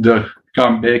and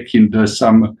come back into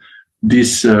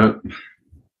this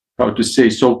how to say,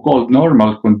 so-called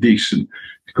normal condition,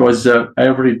 because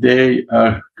every day,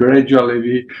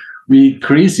 gradually, we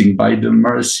increasing by the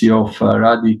mercy of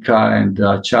Radhika and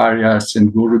Acharyas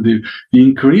and Gurudev,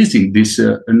 increasing this,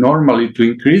 normally to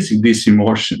increasing this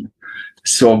emotion.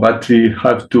 So, but we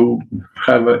have to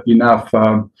have enough,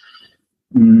 how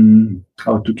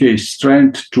to say,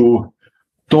 strength to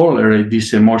tolerate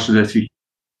this emotion that we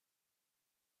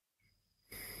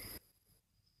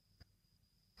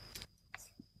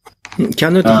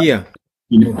cannot hear.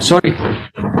 Sorry.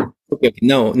 Okay,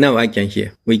 now I can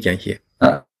hear. We can hear.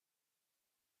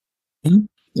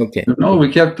 Okay. No,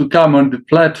 we have to come on the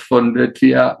platform that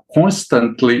we are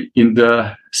constantly in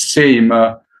the same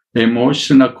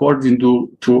emotion according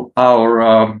to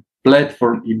our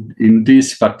platform in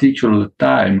this particular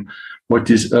time, which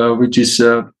is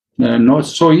not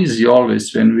so easy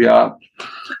always when we are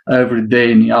every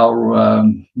day in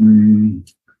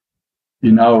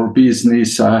our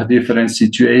business, different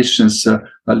situations,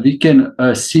 but we can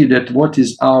see that what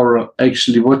is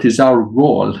our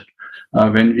goal.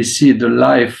 When we see the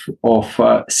life of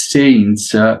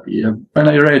saints, when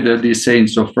I read the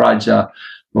Saints of Raja,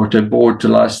 what I bought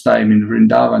last time in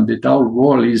Vrindavan, that our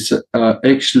goal is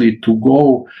actually to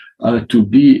go to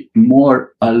be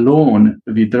more alone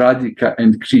with Radhika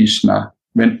and Krishna.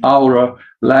 When our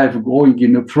life going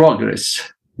in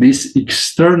progress, this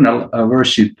external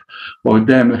worship of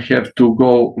them have to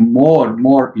go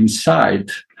more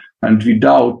inside, and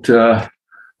without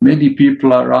many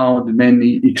people around,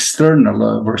 many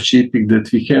external worshipping,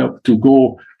 that we have to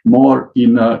go more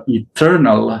in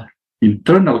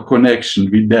internal connection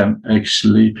with them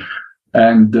actually,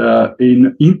 and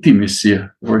in intimacy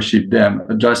worship them,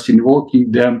 just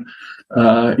invoking them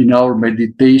in our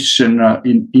meditation,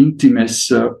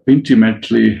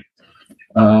 intimately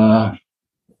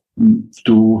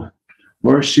to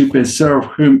worship and serve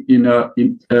him in an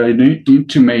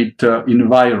intimate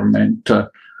environment,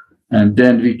 and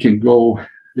then we can go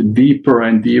deeper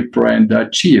and deeper and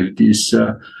achieve this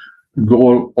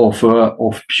goal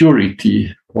of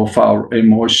purity of our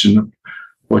emotion,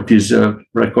 what is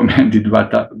recommended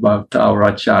about our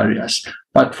acharyas.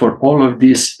 But for all of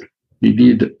this, we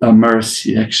need a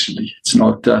mercy. Actually, it's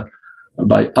not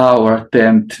by our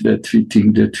attempt that we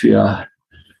think that we are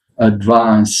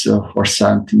advanced or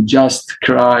something. Just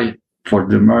cry for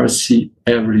the mercy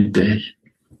every day.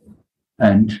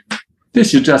 And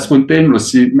this is just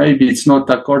spontaneously. Maybe it's not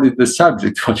according to the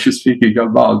subject what you're speaking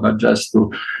about, but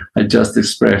I just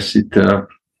express it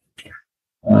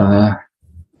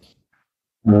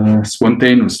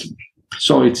spontaneously.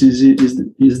 So it's easy.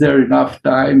 Is there enough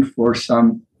time for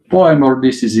some poem, or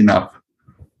this is enough?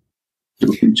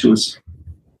 You can choose.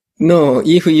 No,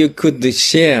 if you could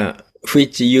share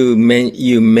which you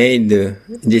made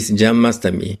this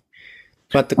Janmashtami,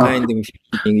 what kind of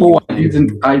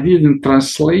feeling? I didn't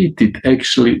translate it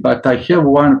actually, but I have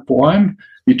one poem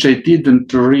which I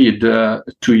didn't read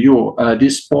to you.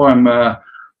 This poem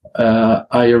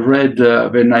I read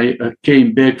when I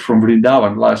came back from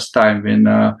Vrindavan last time, when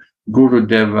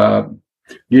Gurudev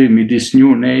gave me this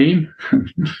new name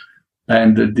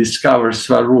and discovered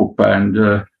Swarupa.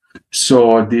 And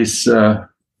so this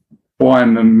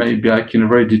poem, maybe I can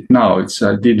read it now. It's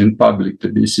I didn't publish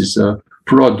it. This is a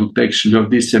product actually of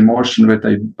this emotion that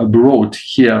I brought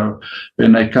here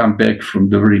when I come back from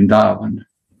the Vrindavan.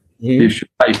 If you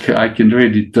like, I can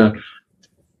read it.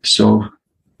 So,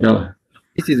 yeah.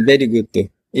 This is very good too,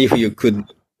 if you could.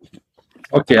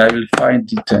 Okay, I will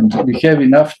find it. And we have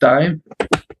enough time.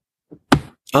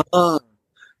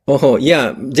 Oh,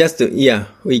 yeah,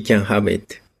 we can have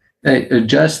it.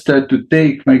 Just to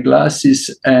take my glasses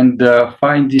and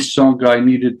find this song, I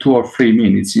needed 2 or 3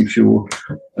 minutes. If you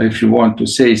want to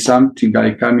say something,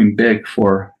 I coming back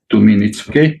for 2 minutes.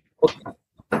 Okay.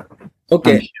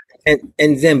 Okay.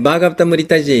 And then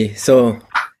Bhagavatamritaji. So,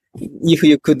 if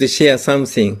you could share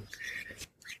something.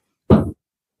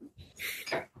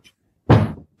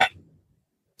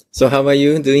 So, how are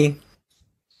you doing?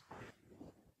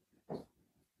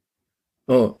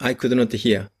 Oh, I could not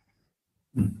hear.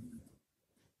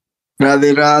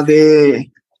 Radhe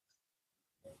Radhe.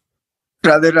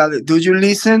 Radhe Radhe. Do you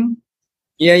listen?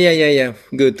 Yeah.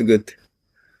 Good.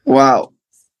 Wow.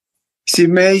 It's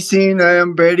amazing. I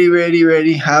am very, very,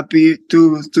 very happy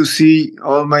to see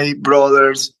all my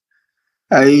brothers.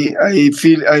 I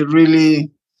feel I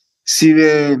really see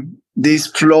this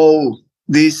flow.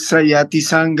 This Sayati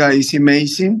Sangha is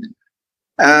amazing.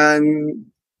 and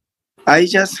I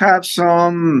just have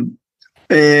some.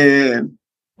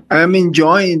 I'm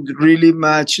enjoying really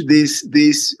much this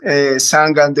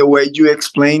sangha and the way you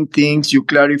explain things, you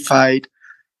clarified,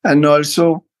 and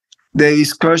also the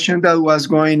discussion that was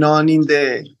going on in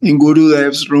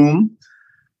Gurudev's room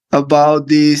about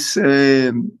this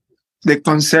the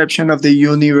conception of the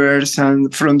universe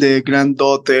and from the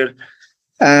granddaughter,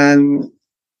 and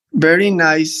very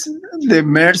nice the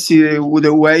mercy,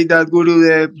 the way that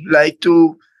Gurudev like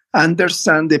to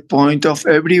understand the point of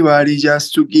everybody,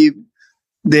 just to give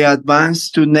the advance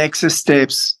to next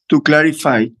steps to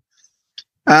clarify.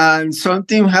 And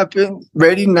something happened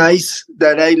very nice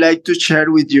that I like to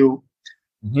share with you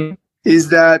is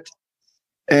that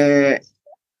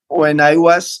when I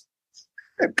was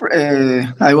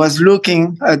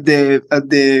looking at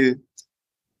the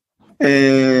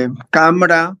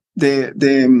camera, the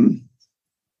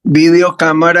video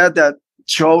camera that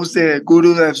shows the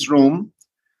Gurudev's room,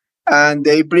 and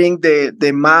they bring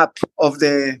the map of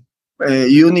the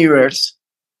universe,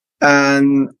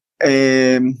 and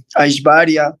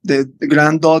Aishwarya, the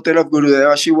granddaughter of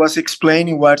Gurudeva, she was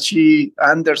explaining what she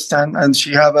understands, and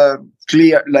she have a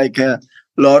clear, like a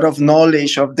lot of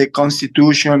knowledge of the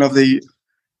constitution of the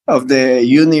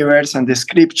universe and the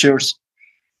scriptures.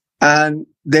 And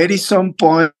there is some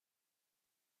point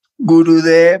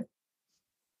Gurudev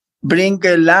bring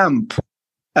a light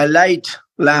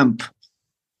lamp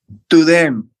to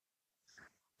them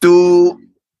to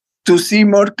see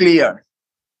more clear.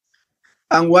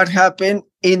 And what happened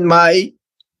in my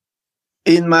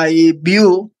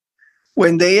view,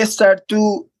 when they start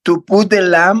to put the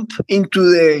lamp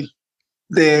into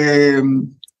the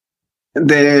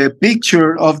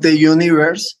picture of the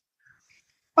universe,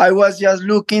 I was just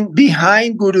looking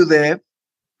behind Gurudev.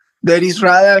 There is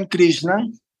Radha and Krishna,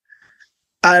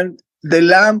 and the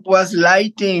lamp was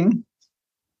lighting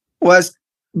the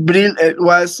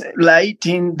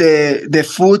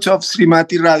foot of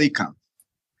Srimati Radhika.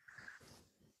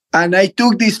 And I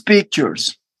took these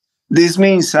pictures. This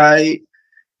means I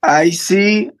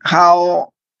see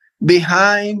how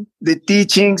behind the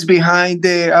teachings, behind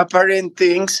the apparent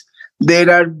things, there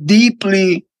are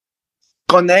deeply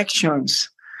connections.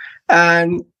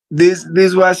 And this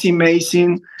was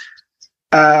amazing,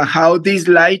 how this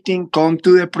lighting come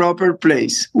to the proper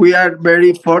place. We are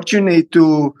very fortunate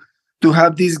to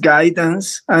have this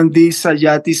guidance and this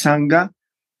Sajati Sangha,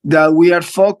 that we are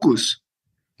focused.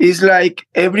 It's like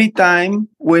every time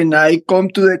when I come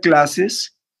to the classes,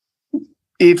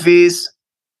 if it's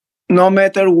no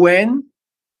matter when,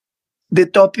 the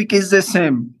topic is the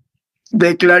same.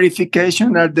 The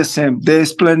clarifications are the same. The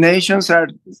explanations are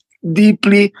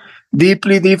deeply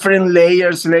different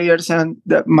layers, and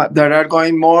that are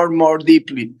going more and more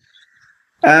deeply.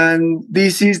 And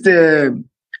this is the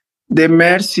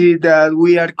mercy that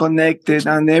we are connected,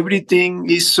 and everything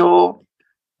is so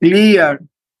clear.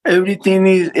 Everything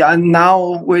is, and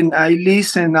now when I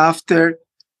listen after,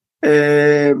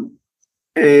 and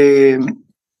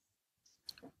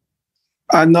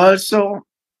also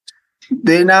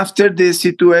then after the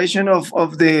situation of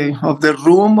the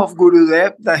room of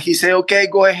Gurudev, that he said, okay,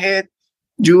 go ahead,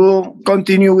 you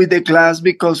continue with the class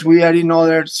because we are in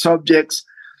other subjects.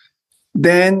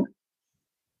 Then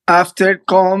after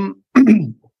come,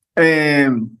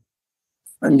 and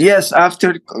yes,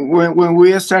 after when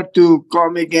we start to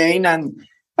come again,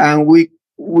 and we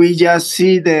just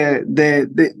see the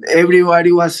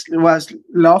everybody was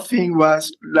laughing,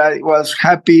 was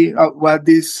happy about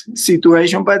this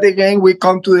situation. But again, we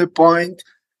come to the point,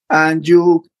 and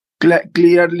you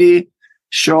clearly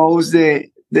shows the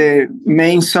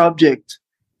main subject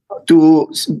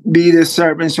to be the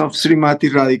servants of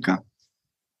Srimati Radhika.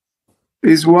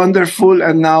 It's wonderful,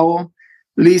 and now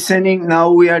listening,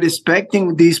 now we are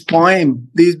expecting this poem,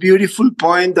 this beautiful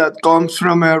poem that comes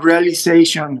from a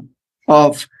realization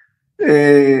of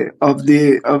this.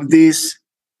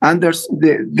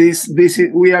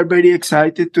 We are very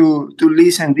excited to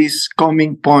listen this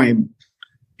coming poem.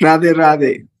 Radhe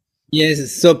Radhe.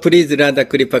 Yes, so please, Radha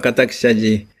Kripa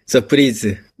Katakshaji. So please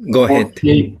go ahead.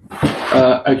 Okay.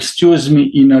 Excuse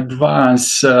me in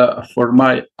advance for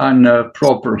my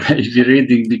improper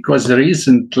reading, because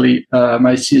recently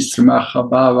my sister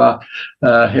Mahabhava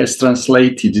has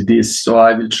translated this, so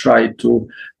I will try to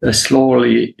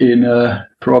slowly, in a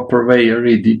proper way,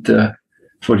 read it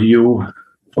for you,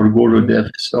 for Gurudev.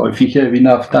 So if you have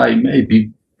enough time, maybe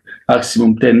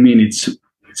maximum 10 minutes,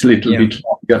 it's a little bit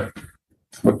longer.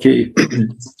 Okay,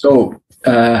 so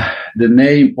the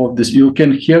name of this, you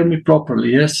can hear me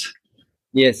properly, yes?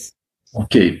 Yes.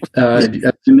 Okay.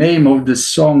 The name of the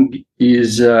song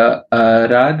is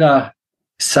Radha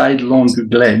sidelong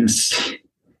glance.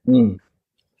 Mm.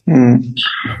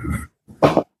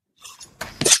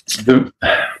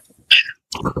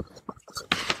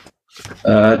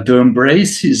 The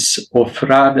embraces of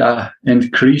Radha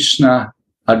and Krishna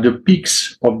are the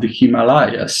peaks of the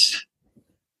Himalayas.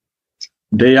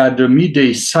 They are the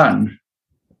midday sun.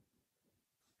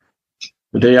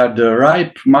 They are the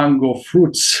ripe mango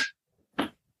fruits.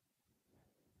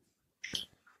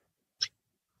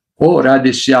 Oh,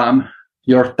 Radheshyam,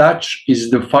 your touch is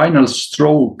the final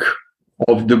stroke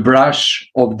of the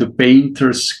brush of the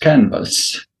painter's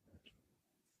canvas,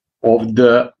 of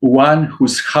the one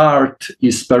whose heart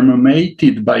is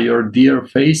permeated by your dear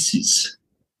faces.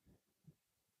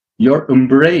 Your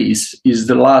embrace is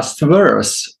the last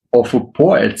verse of a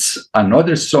poet's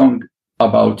another song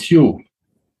about you,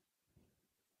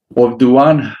 of the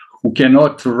one who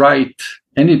cannot write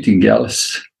anything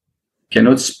else,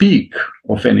 cannot speak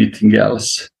of anything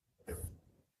else,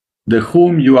 the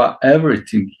whom you are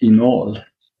everything in all.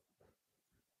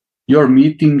 Your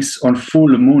meetings on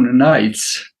full moon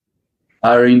nights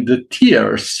are in the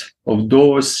tears of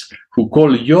those who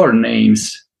call your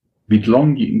names with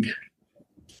longing.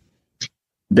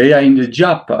 They are in the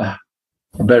japa,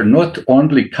 where not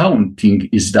only counting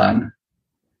is done,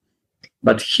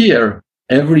 but here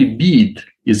every bead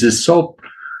is a soap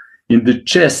in the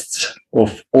chests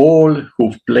of all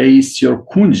who've placed your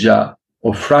kunja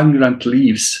of fragrant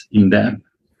leaves in them.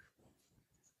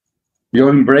 Your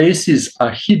embraces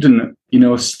are hidden in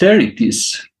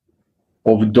austerities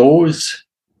of those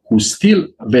who still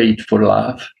wait for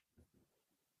love.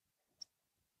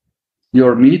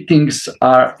 Your meetings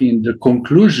are in the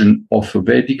conclusion of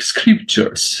Vedic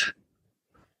scriptures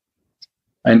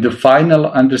and the final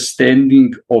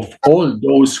understanding of all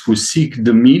those who seek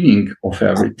the meaning of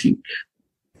everything,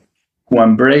 who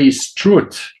embrace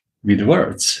truth with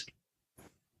words.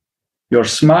 Your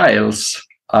smiles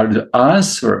are the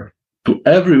answer to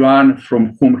everyone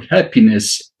from whom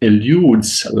happiness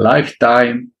eludes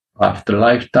lifetime after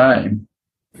lifetime.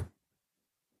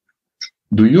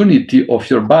 The unity of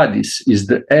your bodies is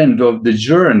the end of the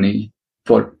journey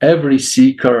for every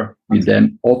seeker with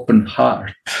an open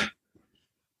heart.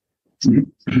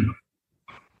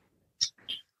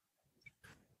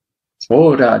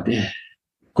 O Radhe,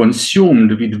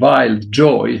 consumed with wild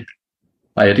joy,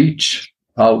 I reach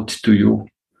out to you.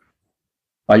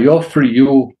 I offer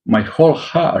you my whole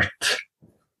heart,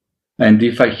 and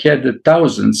if I had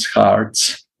 1,000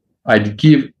 hearts, I'd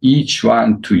give each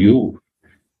one to you.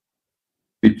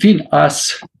 Between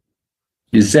us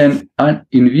is an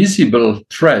invisible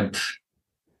thread,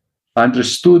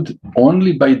 understood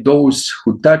only by those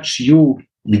who touch you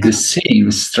with the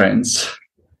same strength.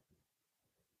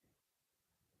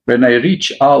 When I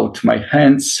reach out my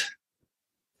hands,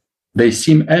 they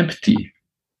seem empty,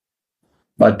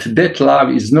 but that love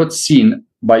is not seen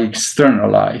by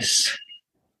external eyes.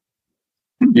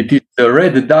 It is the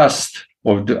red dust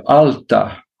of the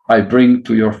altar I bring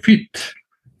to your feet.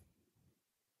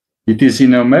 It is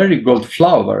in marigold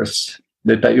flowers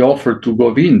that I offer to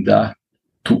Govinda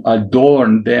to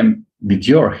adorn them with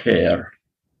your hair.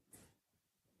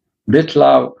 That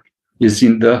love is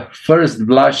in the first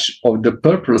blush of the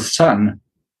purple sun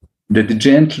that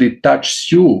gently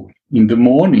touches you in the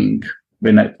morning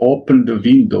when I open the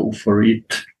window for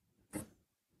it.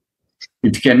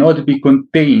 It cannot be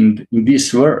contained in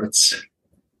these words,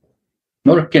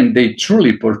 nor can they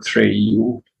truly portray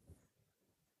you.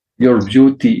 Your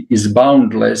beauty is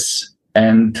boundless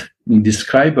and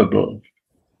indescribable.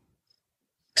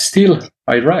 Still,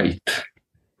 I write.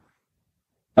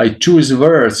 I choose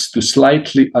words to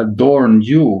slightly adorn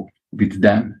you with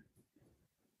them,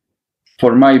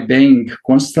 for my being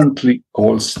constantly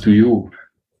calls to you.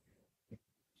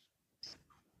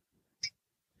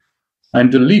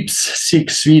 And the lips seek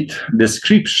sweet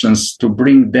descriptions to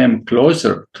bring them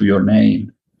closer to your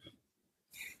name.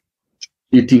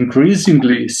 It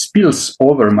increasingly spills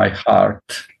over my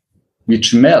heart,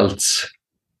 which melts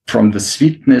from the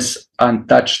sweetness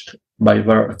untouched by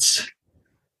words.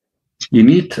 In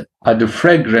it are the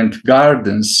fragrant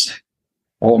gardens,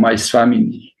 O my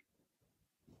Swamini.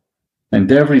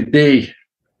 And every day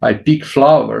I pick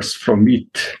flowers from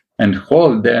it and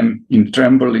hold them in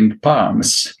trembling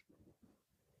palms.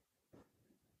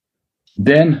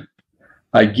 Then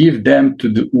I give them to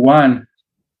the one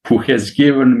who has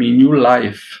given me new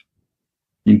life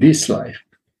in this life.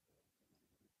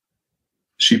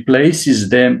 She places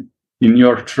them in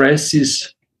your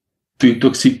tresses to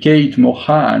intoxicate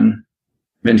Mohan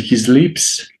when his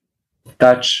lips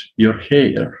touch your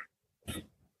hair.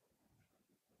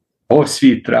 Oh,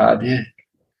 sweet Radhe,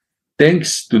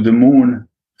 thanks to the moon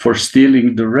for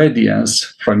stealing the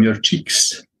radiance from your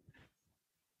cheeks,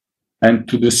 and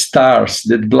to the stars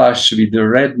that blush with the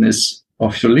redness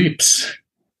of your lips.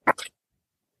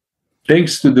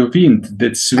 Thanks to the wind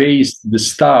that sways the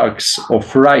stalks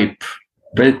of ripe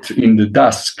bread in the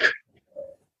dusk.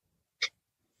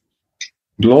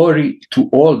 Glory to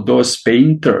all those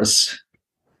painters,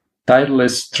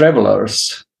 tireless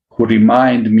travelers who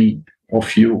remind me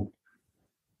of you.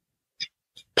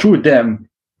 Through them,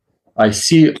 I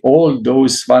see all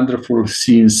those wonderful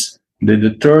scenes that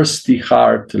the thirsty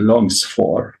heart longs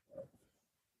for.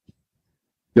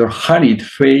 Your honeyed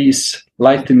face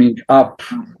lightening up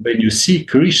when you see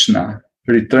Krishna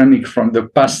returning from the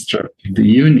pasture in the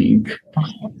evening.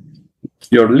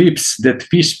 Your lips that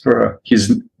whisper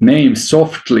his name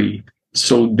softly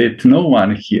so that no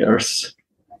one hears.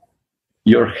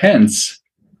 Your hands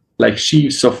like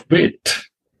sheaves of wheat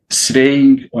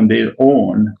swaying on their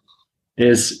own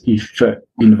as if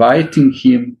inviting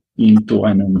him into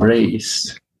an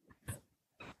embrace.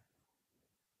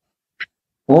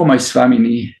 Oh, my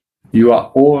Swamini, you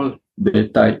are all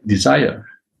that I desire.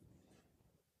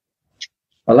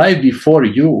 A life before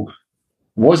you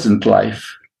wasn't life,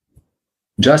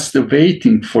 just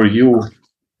waiting for you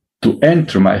to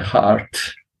enter my heart,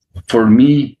 for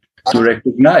me to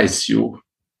recognize you.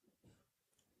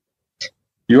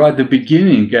 You are the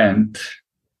beginning and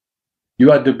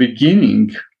you are the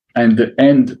beginning and the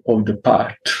end of the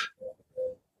part.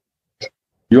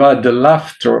 You are the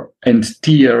laughter and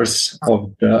tears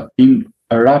of the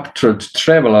enraptured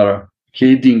traveler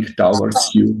heading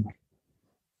towards you,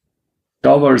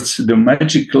 towards the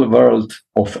magical world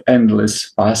of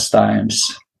endless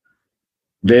pastimes,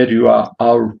 where you are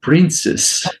our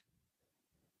princess,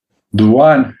 the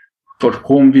one for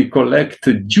whom we collect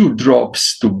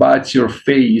dewdrops to bathe your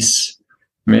face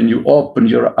when you open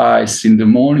your eyes in the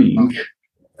morning.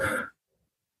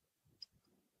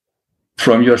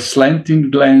 From your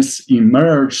slanting glance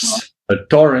emerges a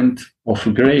torrent of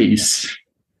grace,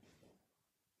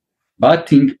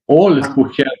 bathing all who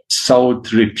have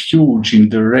sought refuge in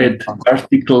the red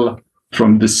article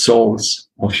from the soles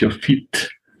of your feet.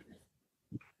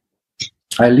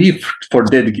 I live for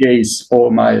that gaze, O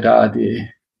my Radhe,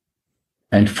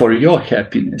 and for your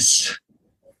happiness.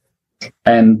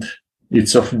 And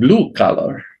it's of blue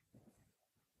color.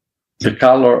 The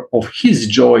color of his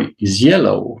joy is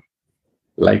yellow,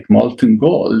 like molten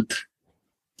gold.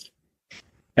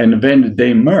 And when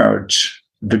they merge,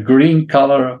 the green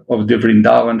color of the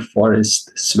Vrindavan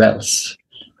forest swells.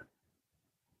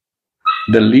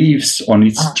 The leaves on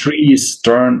its trees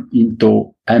turn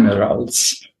into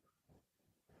emeralds.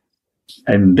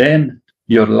 And then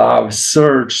your love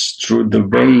surges through the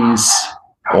veins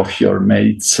of your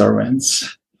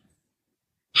maidservants.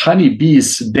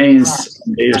 Honeybees dance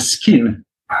on their skin.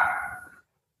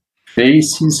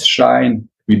 Faces shine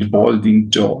with bolding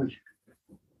joy.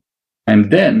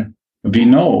 And then we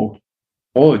know,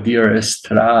 oh dearest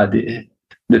Radhe,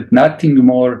 that nothing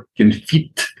more can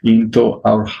fit into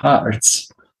our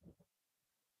hearts.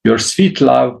 Your sweet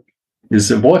love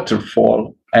is a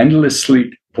waterfall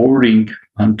endlessly pouring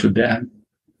unto them.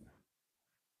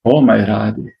 Oh my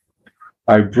Radhe,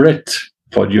 I breathe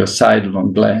for your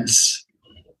sidelong glance.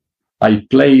 I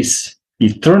place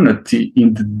eternity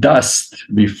in the dust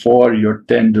before your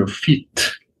tender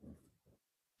feet.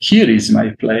 Here is my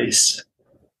place,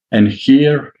 and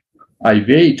here I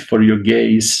wait for your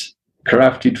gaze,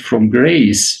 crafted from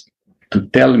grace, to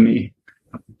tell me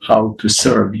how to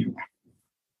serve you.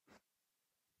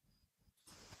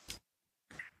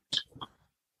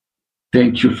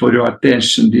 Thank you for your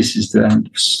attention. This is the end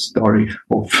of the story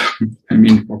of,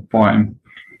 of poem.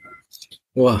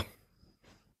 Wow.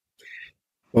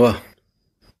 Wow.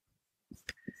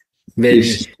 Very,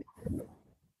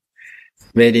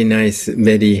 very nice,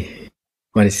 very,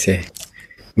 what do you say,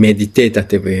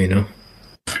 meditative, you know?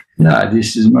 Yeah,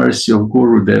 this is mercy of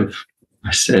Gurudev.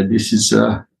 I said this is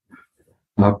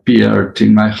appeared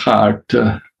in my heart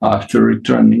after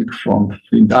returning from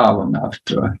Vrindavan,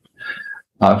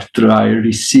 after I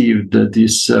received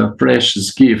this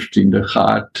precious gift in the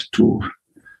heart to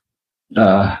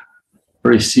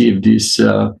receive this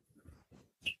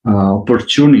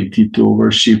opportunity to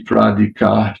worship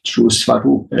Radhika through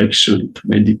Svarup, actually, to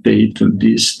meditate on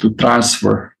this, to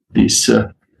transfer these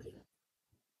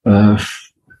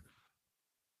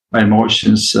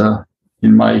emotions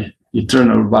in my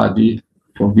eternal body,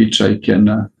 for which I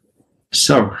can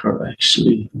serve her,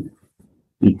 actually,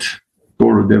 with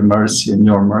Gurudev mercy and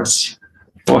your mercy.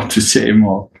 What to say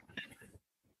more?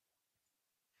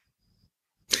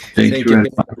 Thank you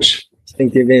very much.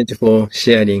 Thank you very much for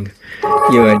sharing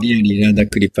your really Radha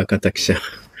Kripa Kataksha.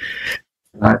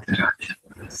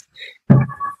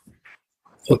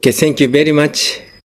 Okay, thank you very much.